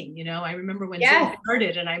GoToMeeting. You know, I remember when Zoom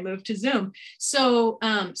started and I moved to Zoom. So,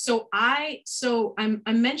 I'm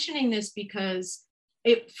mentioning this because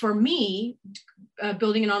for me,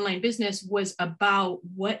 building an online business was about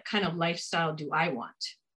what kind of lifestyle do I want?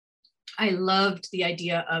 I loved the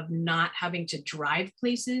idea of not having to drive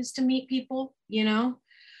places to meet people, you know?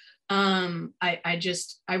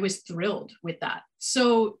 I was thrilled with that.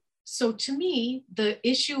 So to me, the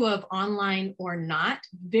issue of online or not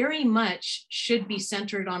very much should be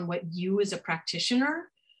centered on what you as a practitioner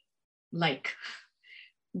like.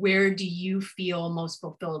 Where do you feel most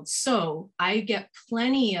fulfilled? So I get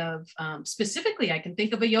plenty of, specifically, I can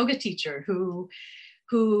think of a yoga teacher who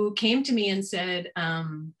came to me and said,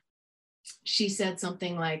 she said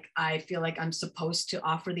something like, I feel like I'm supposed to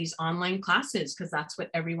offer these online classes because that's what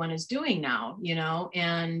everyone is doing now, you know,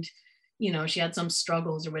 and, you know, she had some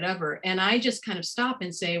struggles or whatever. And I just kind of stop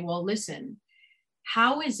and say, well, listen,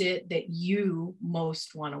 how is it that you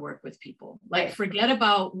most want to work with people? Like, forget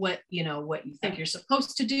about what you think you're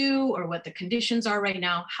supposed to do or what the conditions are right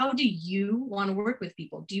now. How do you want to work with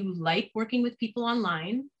people? Do you like working with people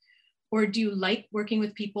online? Or do you like working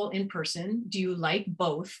with people in person? Do you like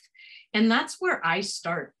both? And that's where I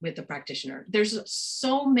start with the practitioner. We have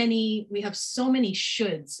so many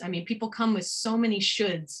shoulds. I mean, people come with so many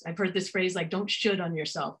shoulds. I've heard this phrase, like, don't should on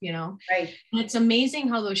yourself, you know? Right. And it's amazing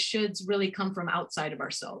how those shoulds really come from outside of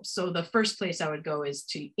ourselves. So the first place I would go is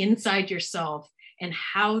to inside yourself and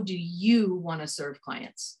how do you want to serve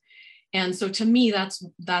clients? And so to me, that's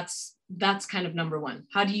kind of number one.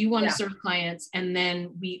 How do you want to serve clients? And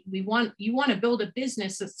then you want to build a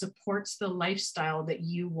business that supports the lifestyle that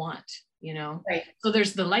you want, you know? Right. So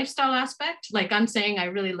there's the lifestyle aspect. Like I'm saying, I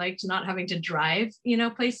really liked not having to drive, you know,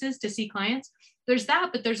 places to see clients. There's that,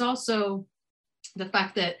 but there's also the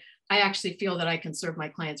fact that I actually feel that I can serve my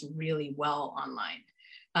clients really well online.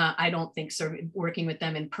 I don't think working with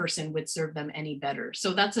them in person would serve them any better.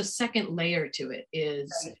 So that's a second layer to it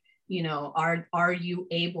is, right. You know, are you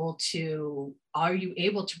able to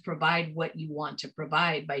provide what you want to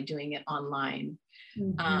provide by doing it online?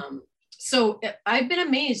 Mm-hmm. So I've been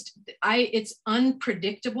amazed. It's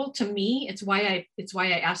unpredictable to me. It's why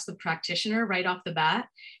I asked the practitioner right off the bat,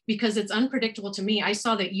 because it's unpredictable to me. I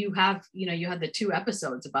saw that you had the 2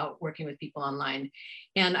 episodes about working with people online.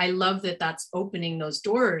 And I love that that's opening those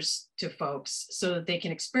doors to folks so that they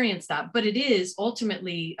can experience that. But it is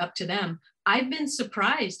ultimately up to them. I've been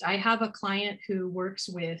surprised. I have a client who works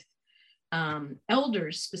with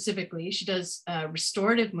elders specifically. She does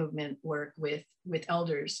restorative movement work with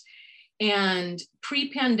elders. And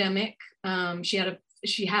pre-pandemic, she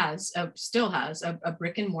still has a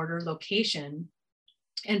brick and mortar location.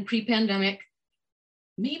 And pre-pandemic,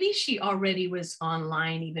 maybe she already was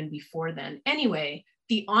online even before then. Anyway,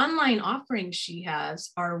 the online offerings she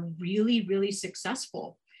has are really, really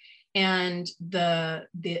successful. And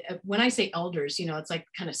when I say elders, you know, it's like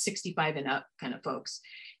kind of 65 and up kind of folks.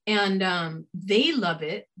 And they love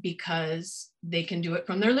it because they can do it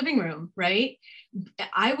from their living room, right?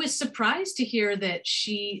 I was surprised to hear that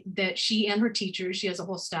she and her teachers, she has a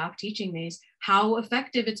whole staff teaching these, how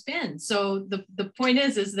effective it's been. So the point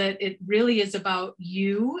is that it really is about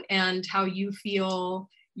you and how you feel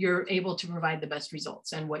you're able to provide the best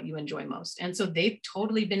results and what you enjoy most. And so they've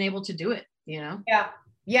totally been able to do it, you know? Yeah.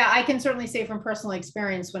 Yeah, I can certainly say from personal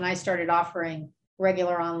experience, when I started offering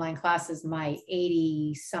regular online classes, my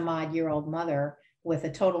 80 some odd year old mother with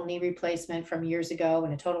a total knee replacement from years ago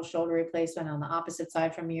and a total shoulder replacement on the opposite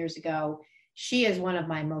side from years ago, she is one of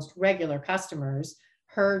my most regular customers.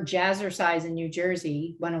 Her jazzercise in New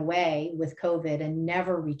Jersey went away with COVID and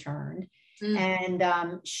never returned. And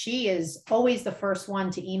she is always the first one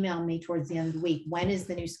to email me towards the end of the week. When is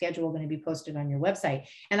the new schedule going to be posted on your website?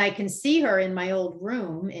 And I can see her in my old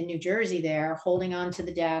room in New Jersey there, holding on to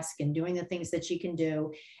the desk and doing the things that she can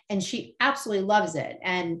do. And she absolutely loves it.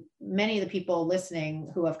 And many of the people listening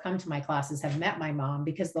who have come to my classes have met my mom,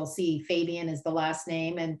 because they'll see Fabian as the last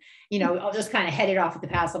name. And, you know, I'll just kind of head it off at the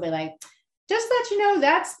pass. I'll be like, just let you know,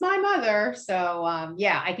 that's my mother. So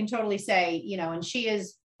yeah, I can totally say, you know, and she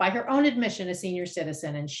is, by her own admission, a senior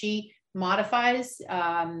citizen, and she modifies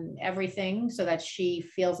everything so that she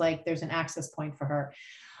feels like there's an access point for her.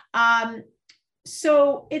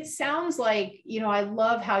 So it sounds like, you know, I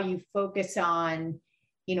love how you focus on,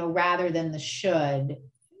 you know, rather than the should,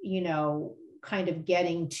 you know, kind of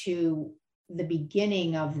getting to the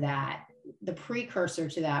beginning of that, the precursor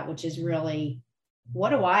to that, which is really, what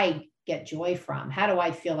do I get joy from? How do I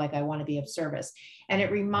feel like I want to be of service? And it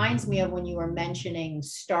reminds me of when you were mentioning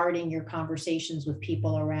starting your conversations with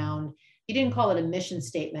people around, you didn't call it a mission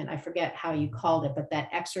statement, I forget how you called it, but that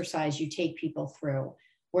exercise you take people through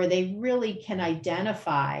where they really can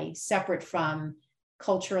identify, separate from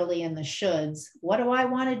culturally and the shoulds, what do I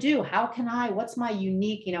want to do? How can I, what's my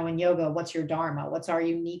unique, you know, in yoga, what's your dharma? What's our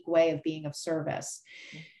unique way of being of service?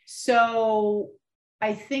 So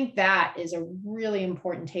I think that is a really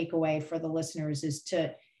important takeaway for the listeners, is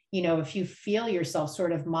to, you know, if you feel yourself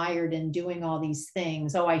sort of mired in doing all these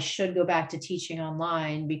things, oh, I should go back to teaching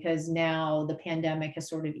online because now the pandemic has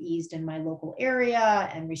sort of eased in my local area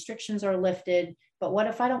and restrictions are lifted. But what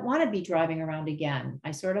if I don't want to be driving around again? I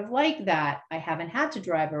sort of like that. I haven't had to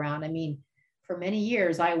drive around. I mean, for many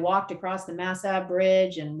years, I walked across the Mass Ave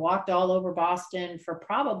Bridge and walked all over Boston for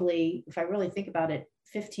probably, if I really think about it,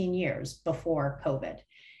 15 years before COVID.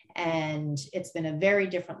 And it's been a very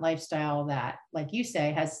different lifestyle that, like you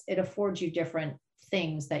say, it affords you different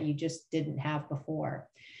things that you just didn't have before.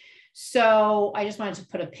 So I just wanted to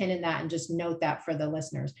put a pin in that and just note that for the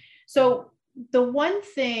listeners. So the one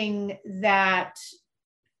thing that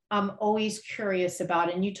I'm always curious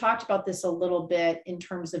about, and you talked about this a little bit in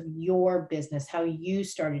terms of your business, how you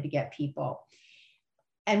started to get people.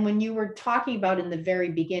 And when you were talking about in the very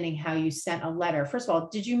beginning, how you sent a letter, first of all,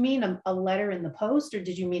 did you mean a letter in the post or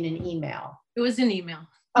did you mean an email? It was an email.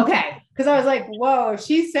 Okay. Because I was like, whoa,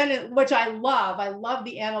 she sent it, which I love. I love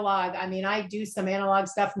the analog. I mean, I do some analog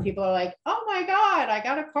stuff and people are like, oh my God, I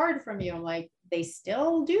got a card from you. I'm like, they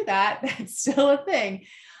still do that. That's still a thing.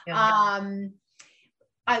 Yeah.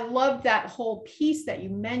 I love that whole piece that you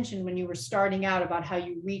mentioned when you were starting out about how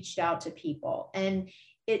you reached out to people. And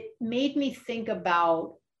it made me think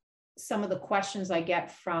about some of the questions I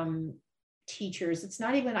get from teachers. It's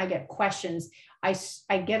not even I get questions. I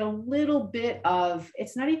get a little bit of,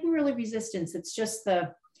 it's not even really resistance. It's just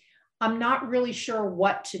I'm not really sure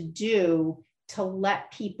what to do to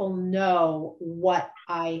let people know what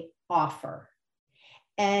I offer.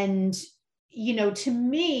 And, you know, to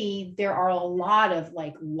me, there are a lot of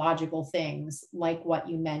like logical things like what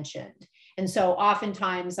you mentioned. And so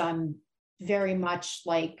oftentimes I'm very much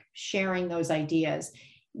like sharing those ideas.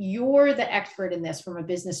 You're the expert in this from a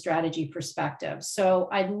business strategy perspective. So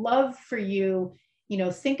I'd love for you, you know,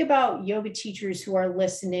 think about yoga teachers who are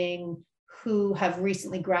listening, who have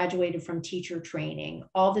recently graduated from teacher training.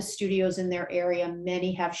 All the studios in their area,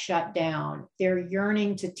 many have shut down. They're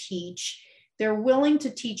yearning to teach. They're willing to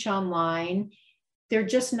teach online. They're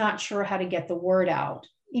just not sure how to get the word out.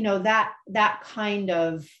 You know, that kind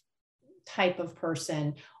of type of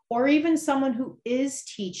person. Or even someone who is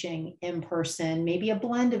teaching in person, maybe a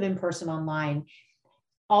blend of in-person online,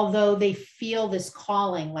 although they feel this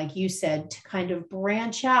calling, like you said, to kind of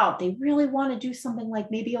branch out. They really want to do something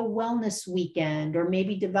like maybe a wellness weekend, or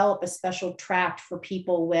maybe develop a special tract for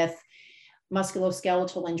people with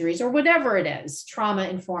musculoskeletal injuries or whatever it is,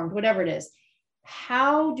 trauma-informed, whatever it is.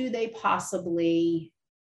 How do they possibly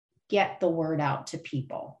get the word out to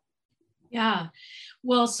people? Yeah,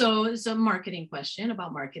 well, so it's a marketing question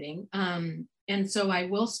about marketing. And so I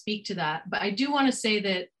will speak to that, but I do want to say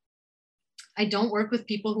that I don't work with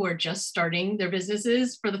people who are just starting their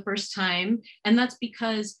businesses for the first time. And that's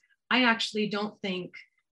because I actually don't think,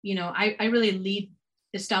 you know, I really lead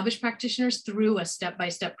established practitioners through a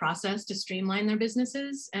step-by-step process to streamline their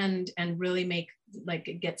businesses and really make, like,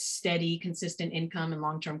 get steady, consistent income and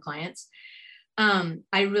long-term clients.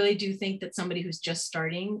 I really do think that somebody who's just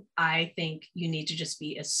starting, I think you need to just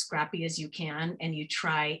be as scrappy as you can, and you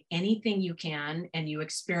try anything you can, and you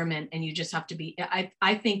experiment, and you just have to be,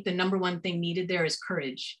 I think the number one thing needed there is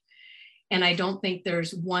courage. And I don't think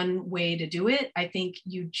there's one way to do it. I think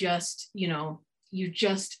you just, you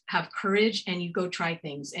just have courage, and you go try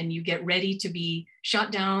things, and you get ready to be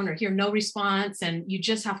shut down or hear no response. And you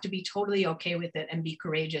just have to be totally okay with it and be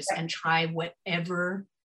courageous and try whatever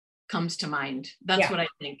comes to mind. That's what I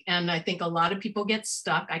think. And I think a lot of people get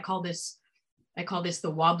stuck. I call this the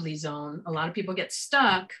wobbly zone. A lot of people get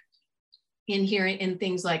stuck in hearing in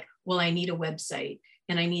things like, well, I need a website,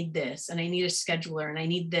 and I need this, and I need a scheduler, and I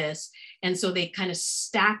need this. And so they kind of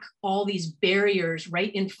stack all these barriers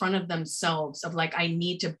right in front of themselves of like, I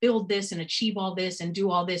need to build this and achieve all this and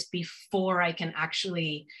do all this before I can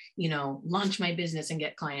actually, launch my business and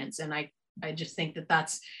get clients. And I just think that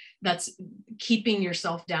that's keeping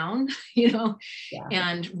yourself down,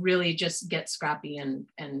 and really just get scrappy and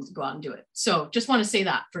go out and do it. So just want to say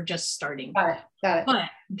that for just starting. Got it. But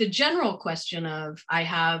the general question of, I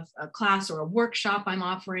have a class or a workshop I'm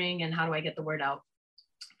offering, and how do I get the word out?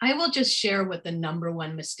 I will just share what the number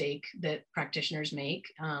one mistake that practitioners make,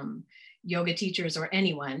 yoga teachers or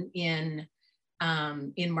anyone in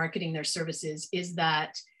marketing their services, is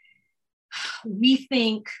that we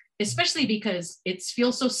think, especially because it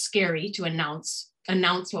feels so scary to announce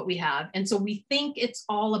what we have. And so we think it's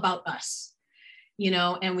all about us,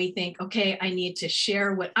 and we think, okay, I need to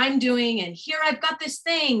share what I'm doing. And here I've got this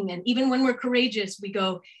thing. And even when we're courageous, we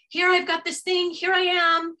go, here I've got this thing. Here I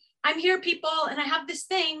am. I'm here, people. And I have this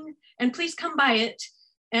thing. And please come buy it.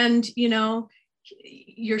 And,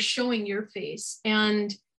 you're showing your face.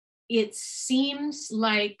 And it seems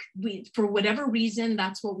like for whatever reason,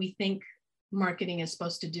 that's what we think marketing is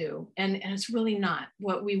supposed to do. And it's really not.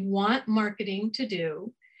 What we want marketing to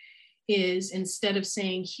do is, instead of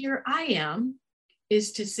saying, here I am,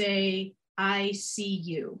 is to say, I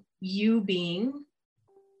see you being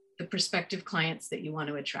the prospective clients that you want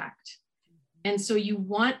to attract. And so you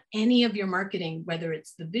want any of your marketing, whether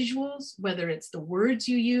it's the visuals, whether it's the words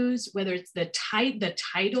you use, whether it's the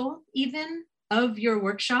title even of your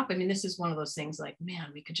workshop. I mean, this is one of those things like,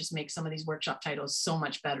 man, we could just make some of these workshop titles so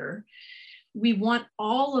much better. We want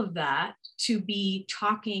all of that to be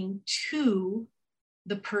talking to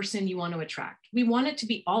the person you want to attract. We want it to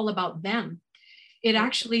be all about them. It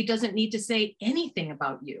actually doesn't need to say anything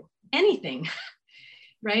about you, anything,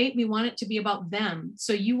 right? We want it to be about them.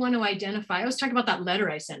 So you want to identify, I was talking about that letter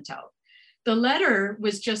I sent out. The letter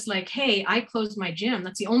was just like, hey, I closed my gym.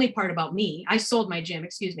 That's the only part about me. I sold my gym,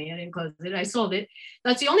 excuse me. I didn't close it. I sold it.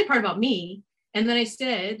 That's the only part about me. And then I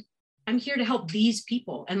said, I'm here to help these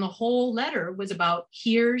people. And the whole letter was about,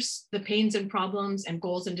 here's the pains and problems and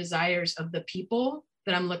goals and desires of the people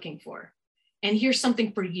that I'm looking for. And here's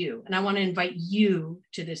something for you. And I want to invite you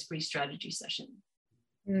to this free strategy session.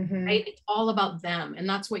 Mm-hmm. Right? It's all about them. And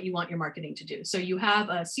that's what you want your marketing to do. So you have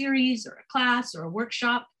a series or a class or a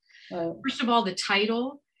workshop. First of all, the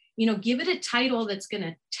title, give it a title that's going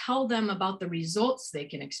to tell them about the results they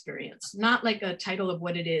can experience, not like a title of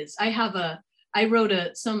what it is. I wrote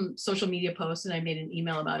some social media post, and I made an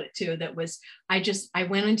email about it too. That was, I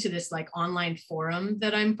went into this like online forum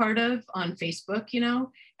that I'm part of on Facebook, and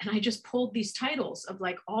I just pulled these titles of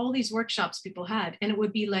like all these workshops people had. And it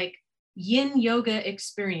would be like yin yoga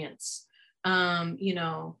experience,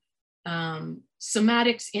 somatics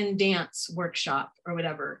in dance workshop or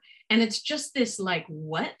whatever. And it's just this like,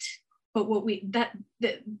 what? But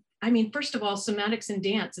first of all, somatics and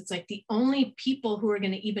dance, it's like the only people who are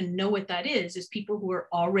going to even know what that is people who are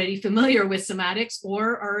already familiar with somatics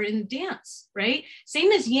or are in dance, right?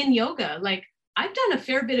 Same as yin yoga. Like, I've done a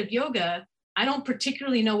fair bit of yoga. I don't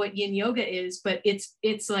particularly know what yin yoga is, but it's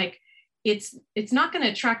like, it's not going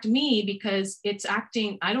to attract me because it's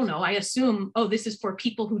acting, I don't know, I assume, oh, this is for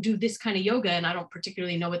people who do this kind of yoga, and I don't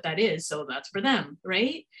particularly know what that is, so that's for them,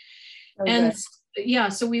 right? Okay. And yeah,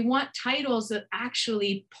 so we want titles that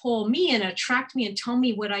actually pull me and attract me and tell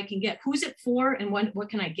me what I can get. Who's it for, and what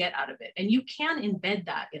can I get out of it? And you can embed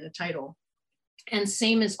that in a title. And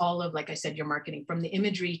same as all of, like I said, your marketing, from the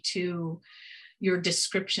imagery to your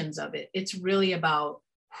descriptions of it. It's really about,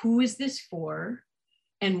 who is this for?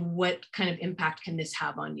 And what kind of impact can this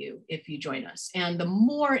have on you if you join us? And the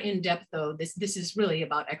more in depth, though, this is really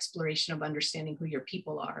about exploration of understanding who your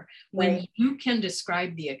people are. When right. You can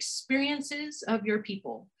describe the experiences of your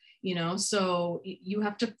people, so you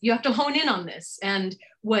have to hone in on this. And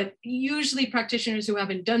what usually practitioners who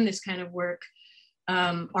haven't done this kind of work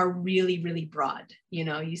are really, really broad.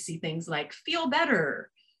 You see things like feel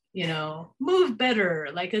better, you know, move better.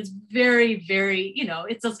 Like it's very, very, you know,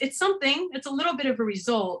 it's something, it's a little bit of a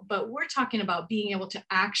result, but we're talking about being able to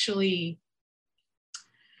actually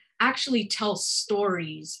tell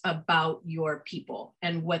stories about your people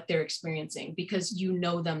and what they're experiencing, because you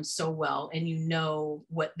know them so well, and you know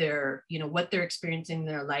what they're experiencing in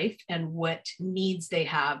their life and what needs they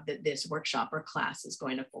have that this workshop or class is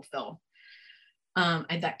going to fulfill.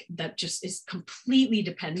 And that just is completely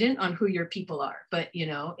dependent on who your people are. But, you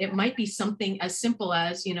know, it might be something as simple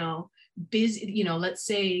as, you know, busy, you know, let's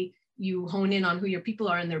say you hone in on who your people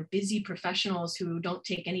are and they're busy professionals who don't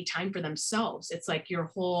take any time for themselves. It's like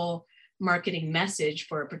your whole marketing message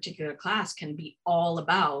for a particular class can be all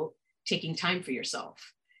about taking time for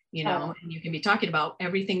yourself, you know, and you can be talking about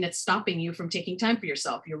everything that's stopping you from taking time for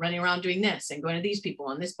yourself. You're running around doing this and going to these people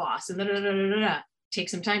and this boss and da, da, da, da, da, da. Take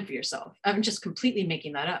some time for yourself. I'm just completely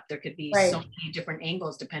making that up. There could be so many different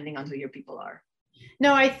angles depending on who your people are.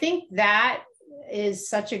 No, I think that is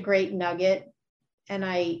such a great nugget. And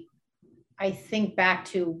I think back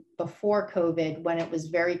to before COVID, when it was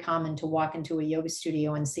very common to walk into a yoga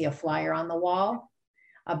studio and see a flyer on the wall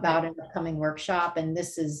about an upcoming workshop. And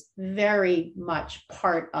this is very much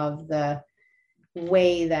part of the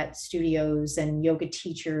way that studios and yoga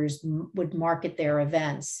teachers would market their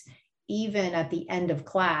events. Even at the end of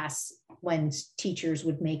class, when teachers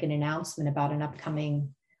would make an announcement about an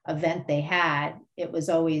upcoming event they had, it was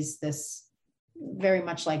always this, very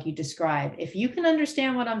much like you described. If you can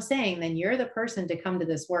understand what I'm saying, then you're the person to come to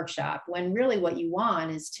this workshop, when really what you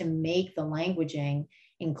want is to make the languaging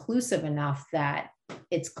inclusive enough that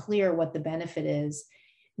it's clear what the benefit is,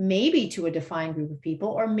 maybe to a defined group of people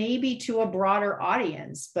or maybe to a broader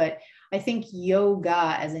audience. But I think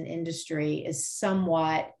yoga as an industry is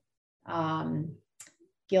somewhat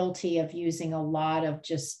guilty of using a lot of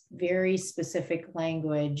just very specific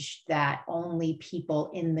language that only people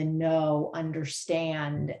in the know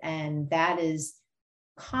understand. And that is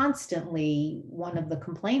constantly one of the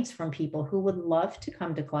complaints from people who would love to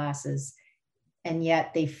come to classes, and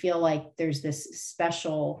yet they feel like there's this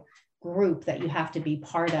special group that you have to be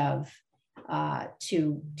part of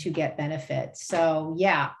to get benefits. So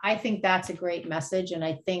yeah, I think that's a great message. And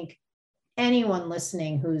I think anyone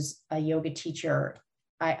listening who's a yoga teacher,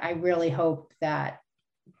 I really hope that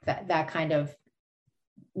kind of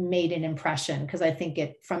made an impression, because I think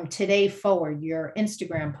it, from today forward, your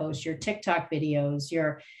Instagram posts, your TikTok videos,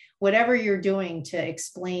 your whatever you're doing to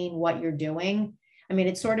explain what you're doing. I mean,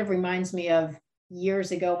 it sort of reminds me of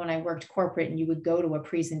years ago when I worked corporate and you would go to a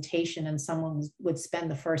presentation and someone would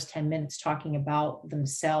spend the first 10 minutes talking about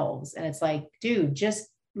themselves. And it's like, dude, just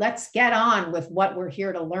let's get on with what we're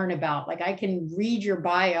here to learn about. Like, I can read your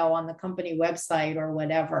bio on the company website or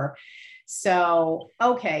whatever. So,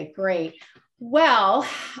 okay, great. Well,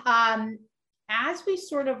 as we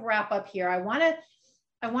sort of wrap up here, I want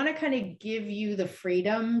to kind of give you the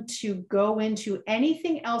freedom to go into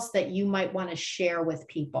anything else that you might want to share with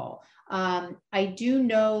people. I do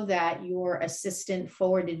know that your assistant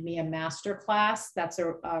forwarded me a masterclass. That's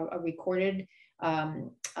a recorded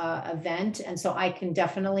event. And so I can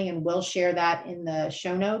definitely and will share that in the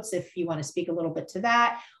show notes if you want to speak a little bit to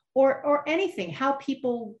that, or anything, how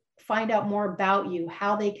people find out more about you,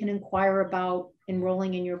 how they can inquire about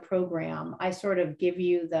enrolling in your program. I sort of give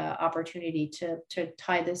you the opportunity to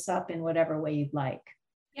tie this up in whatever way you'd like.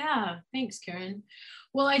 Yeah, thanks, Karen.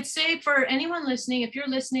 Well, I'd say for anyone listening, if you're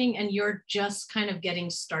listening and you're just kind of getting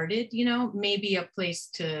started, you know, maybe a place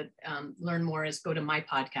to learn more is go to my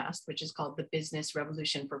podcast, which is called The Business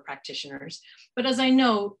Revolution for Practitioners. But as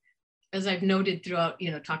I've noted throughout,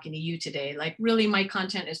 you know, talking to you today, like really my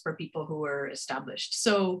content is for people who are established.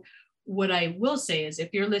 So what I will say is, if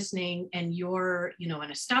you're listening and you're, you know,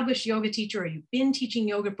 an established yoga teacher, or you've been teaching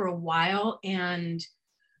yoga for a while and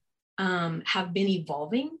have been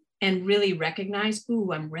evolving and really recognize,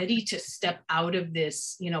 ooh, I'm ready to step out of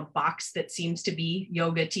this, you know, box that seems to be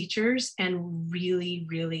yoga teachers, and really,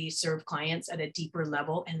 really serve clients at a deeper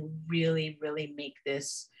level, and really, really make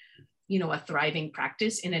this, you know, a thriving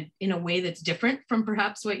practice in a way that's different from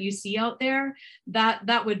perhaps what you see out there.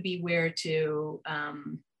 That would be where to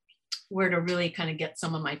really kind of get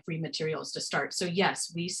some of my free materials to start. So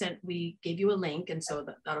yes, we gave you a link, and so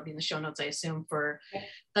that'll be in the show notes, I assume.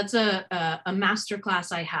 That's a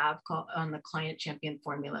masterclass I have called on the Client Champion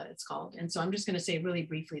Formula, it's called. And so I'm just going to say really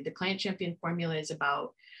briefly, the Client Champion Formula is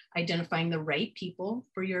about identifying the right people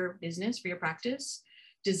for your business, for your practice,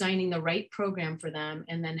 designing the right program for them,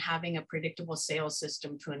 and then having a predictable sales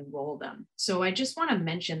system to enroll them. So I just want to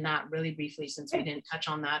mention that really briefly, since we didn't touch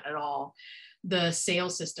on that at all. The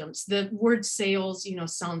sales systems, the word sales,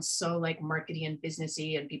 sounds so like marketing and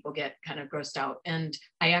businessy, and people get kind of grossed out. And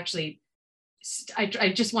I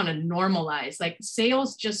just want to normalize, like,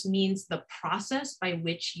 sales just means the process by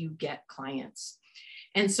which you get clients.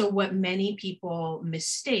 And so what many people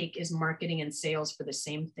mistake is marketing and sales for the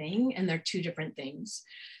same thing, and they're two different things.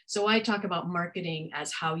 So I talk about marketing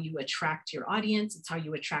as how you attract your audience. It's how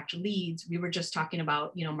you attract leads. We were just talking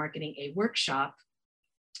about, marketing a workshop.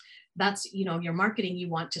 That's, your marketing, you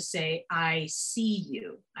want to say, I see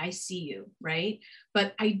you, right?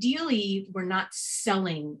 But ideally, we're not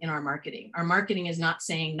selling in our marketing. Our marketing is not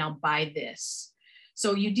saying, now buy this.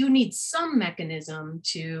 So you do need some mechanism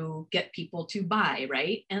to get people to buy,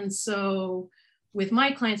 right? And so with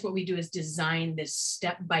my clients, what we do is design this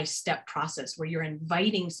step-by-step process where you're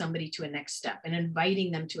inviting somebody to a next step and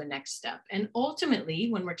inviting them to a next step. And ultimately,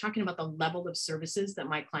 when we're talking about the level of services that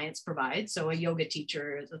my clients provide, so a yoga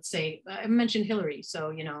teacher, let's say, I mentioned Hillary.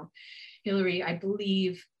 So, Hillary, I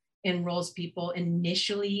believe, enrolls people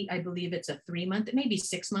initially. I believe it's a 3-month, it may be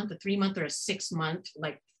 6-month, a 3-month or a 6-month,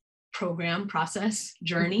 like, program process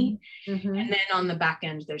journey. Mm-hmm. And then on the back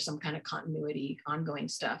end, there's some kind of continuity, ongoing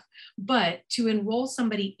stuff. But to enroll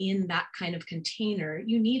somebody in that kind of container,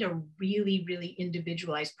 you need a really, really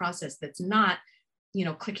individualized process that's not,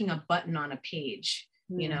 clicking a button on a page,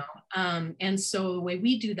 and so the way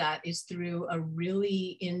we do that is through a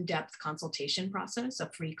really in-depth consultation process, a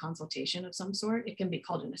free consultation of some sort. It can be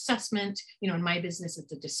called an assessment. In my business,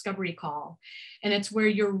 it's a discovery call. And it's where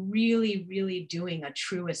you're really, really doing a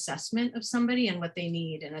true assessment of somebody and what they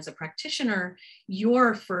need. And as a practitioner,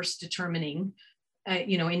 you're first determining,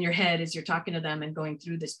 in your head, as you're talking to them and going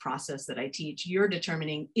through this process that I teach, you're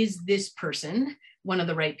determining, is this person one of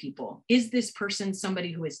the right people? Is this person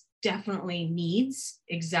somebody who is definitely needs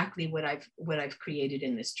exactly what I've created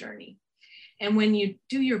in this journey? And when you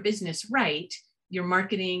do your business right, your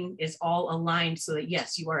marketing is all aligned so that,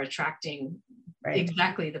 yes, you are attracting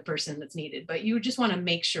exactly the person that's needed, but you just want to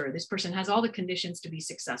make sure this person has all the conditions to be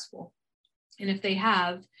successful. And if they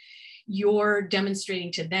have, you're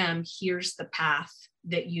demonstrating to them, here's the path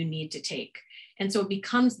that you need to take. And so it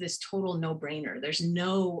becomes this total no-brainer. There's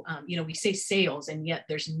no, we say sales, and yet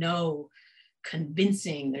there's no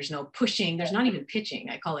convincing, there's no pushing, there's not even pitching.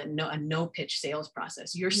 I call it a no pitch sales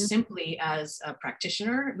process. You're simply, as a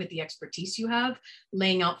practitioner with the expertise you have,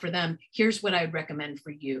 laying out for them, here's what I would recommend for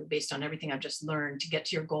you based on everything I've just learned to get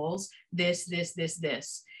to your goals, this.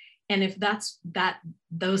 And if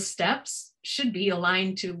those steps should be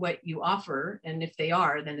aligned to what you offer. And if they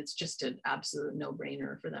are, then it's just an absolute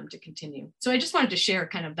no-brainer for them to continue. So I just wanted to share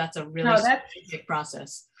that's a really specific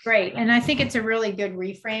process. Great. And I think it's a really good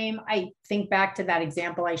reframe. I think back to that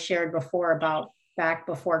example I shared before about back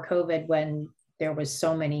before COVID, when there was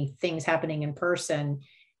so many things happening in person,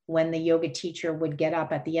 when the yoga teacher would get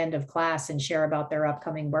up at the end of class and share about their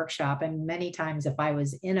upcoming workshop. And many times if I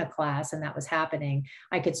was in a class and that was happening,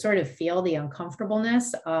 I could sort of feel the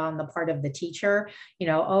uncomfortableness on the part of the teacher,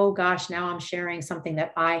 oh gosh, now I'm sharing something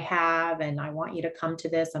that I have, and I want you to come to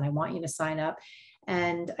this, and I want you to sign up.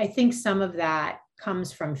 And I think some of that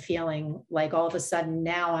comes from feeling like all of a sudden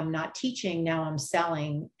now I'm not teaching, now I'm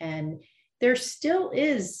selling. And there still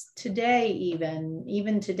is today,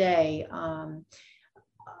 even today,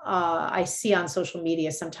 I see on social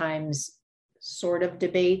media sometimes sort of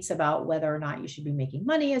debates about whether or not you should be making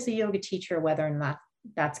money as a yoga teacher, whether or not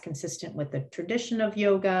that's consistent with the tradition of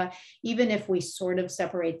yoga. Even if we sort of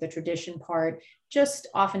separate the tradition part, just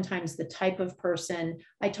oftentimes the type of person.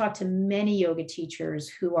 I talk to many yoga teachers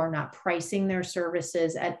who are not pricing their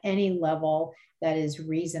services at any level that is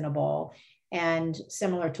reasonable. And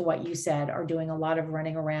similar to what you said, are doing a lot of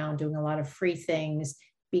running around, doing a lot of free things,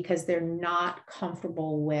 because they're not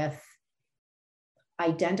comfortable with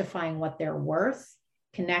identifying what they're worth,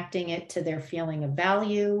 connecting it to their feeling of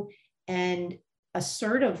value, and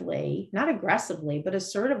assertively, not aggressively, but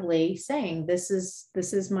assertively saying, this is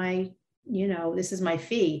my, this is my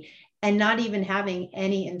fee, and not even having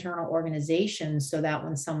any internal organization so that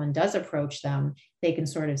when someone does approach them, they can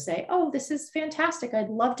sort of say, oh, this is fantastic, I'd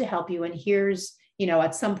love to help you. And here's,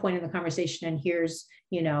 at some point in the conversation, and here's,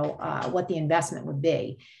 what the investment would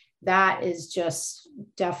be. That is just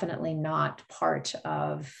definitely not part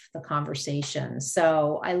of the conversation.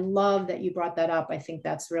 So I love that you brought that up. I think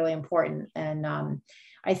that's really important. And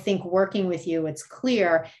I think working with you, it's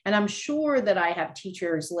clear. And I'm sure that I have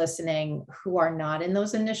teachers listening who are not in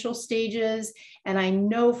those initial stages. And I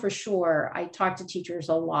know for sure, I talk to teachers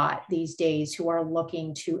a lot these days who are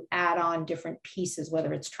looking to add on different pieces,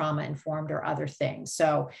 whether it's trauma informed or other things.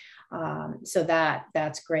 So,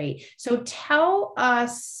 that's great. So tell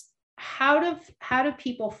us, how do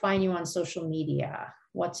people find you on social media?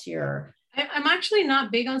 What's your... I'm actually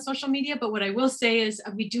not big on social media, but what I will say is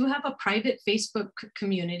we do have a private Facebook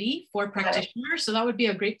community for practitioners. So that would be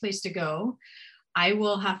a great place to go. I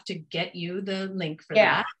will have to get you the link for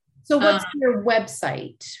that. So what's your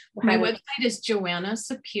website? My website is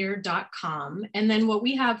joannasapir.com. And then what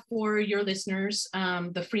we have for your listeners,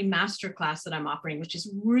 the free masterclass that I'm offering, which is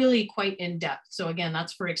really quite in depth. So again,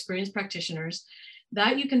 that's for experienced practitioners.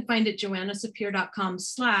 That you can find at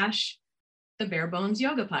joannasapir.com/the Bare Bones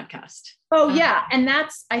Yoga Podcast. Oh yeah, and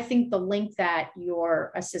that's, I think, the link that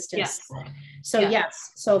your assistant. Yes. So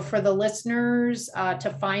yes, so for the listeners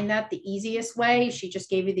to find that the easiest way, she just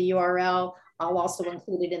gave you the URL. I'll also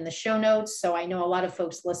include it in the show notes. So I know a lot of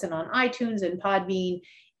folks listen on iTunes and Podbean.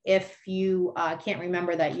 If you can't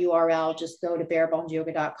remember that URL, just go to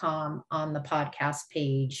barebonesyoga.com on the podcast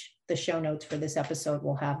page. The show notes for this episode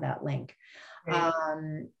will have that link. Right.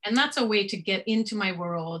 And that's a way to get into my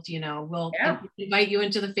world. We'll invite you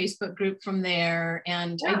into the Facebook group from there.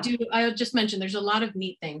 And I just mentioned there's a lot of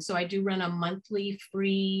neat things. So I do run a monthly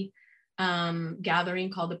free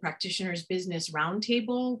gathering called the Practitioners Business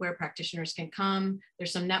Roundtable, where practitioners can come.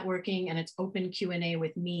 There's some networking and it's open Q&A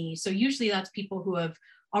with me. So usually that's people who have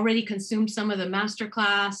already consumed some of the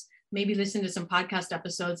masterclass, maybe listened to some podcast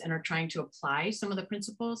episodes and are trying to apply some of the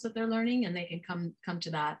principles that they're learning, and they can come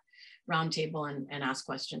to that roundtable and ask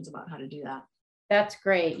questions about how to do that. That's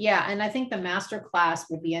great. Yeah. And I think the masterclass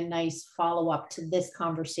will be a nice follow-up to this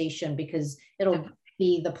conversation, because it'll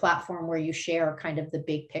be the platform where you share kind of the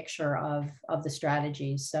big picture of the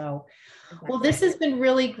strategies. So, well, this has been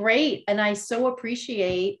really great. And I so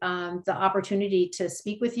appreciate the opportunity to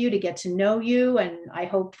speak with you, to get to know you. And I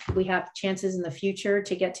hope we have chances in the future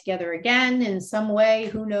to get together again in some way.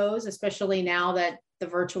 Who knows, especially now that the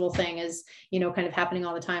virtual thing is, kind of happening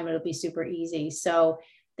all the time. It'll be super easy. So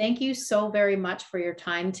thank you so very much for your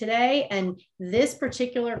time today. And this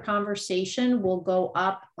particular conversation will go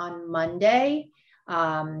up on Monday.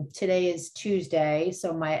 Today is Tuesday.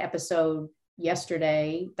 So my episode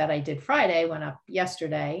yesterday that I did Friday went up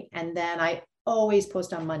yesterday. And then I always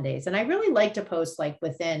post on Mondays. And I really like to post like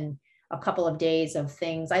within a couple of days of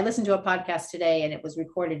things. I listened to a podcast today and it was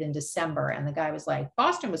recorded in December. And the guy was like,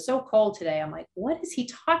 Boston was so cold today. I'm like, what is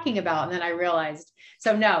he talking about? And then I realized,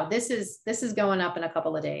 so no, this is going up in a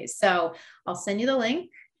couple of days. So I'll send you the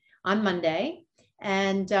link on Monday.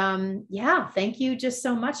 And thank you just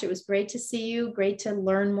so much. It was great to see you, great to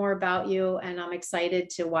learn more about you. And I'm excited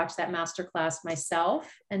to watch that masterclass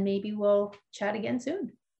myself, and maybe we'll chat again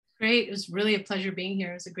soon. Great. It was really a pleasure being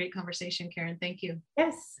here. It was a great conversation, Karen. Thank you.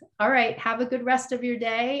 Yes. All right. Have a good rest of your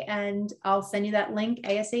day, and I'll send you that link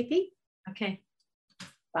ASAP. Okay.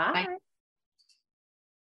 Bye. Bye.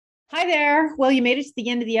 Hi there. Well, you made it to the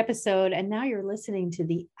end of the episode, and now you're listening to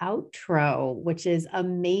the outro, which is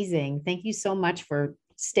amazing. Thank you so much for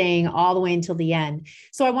staying all the way until the end.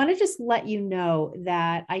 So I want to just let you know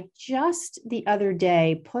that I just the other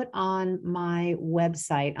day put on my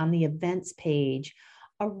website, on the events page,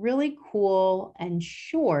 a really cool and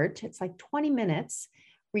short, it's like 20 minutes,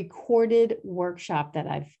 recorded workshop that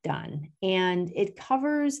I've done. And it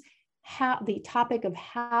covers the topic of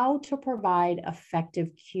how to provide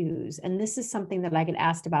effective cues. And this is something that I get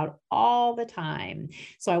asked about all the time.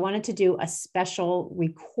 So I wanted to do a special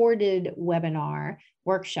recorded webinar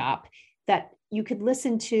workshop that you could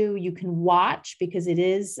listen to, you can watch, because it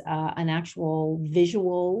is an actual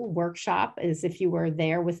visual workshop, as if you were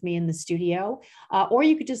there with me in the studio, or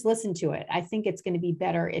you could just listen to it. I think it's going to be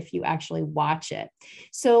better if you actually watch it.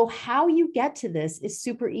 So how you get to this is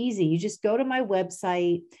super easy. You just go to my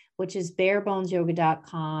website, which is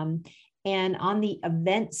barebonesyoga.com. And on the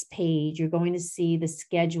events page, you're going to see the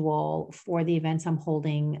schedule for the events I'm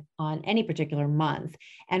holding on any particular month.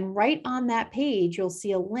 And right on that page, you'll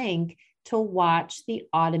see a link to watch the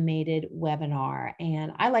automated webinar.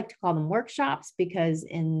 And I like to call them workshops, because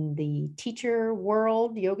in the teacher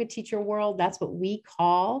world, yoga teacher world, that's what we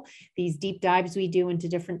call these deep dives we do into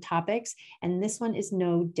different topics. And this one is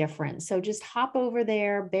no different. So just hop over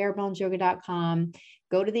there, barebonesyoga.com,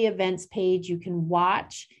 go to the events page. You can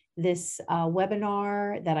watch this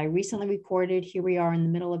webinar that I recently recorded. Here we are in the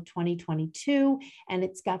middle of 2022, and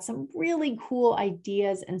it's got some really cool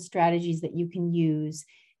ideas and strategies that you can use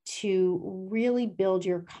to really build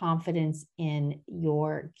your confidence in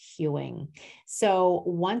your cueing. So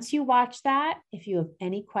once you watch that, if you have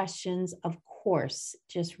any questions, of course,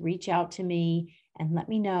 just reach out to me and let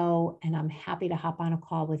me know. And I'm happy to hop on a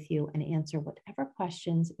call with you and answer whatever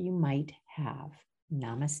questions you might have.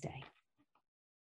 Namaste.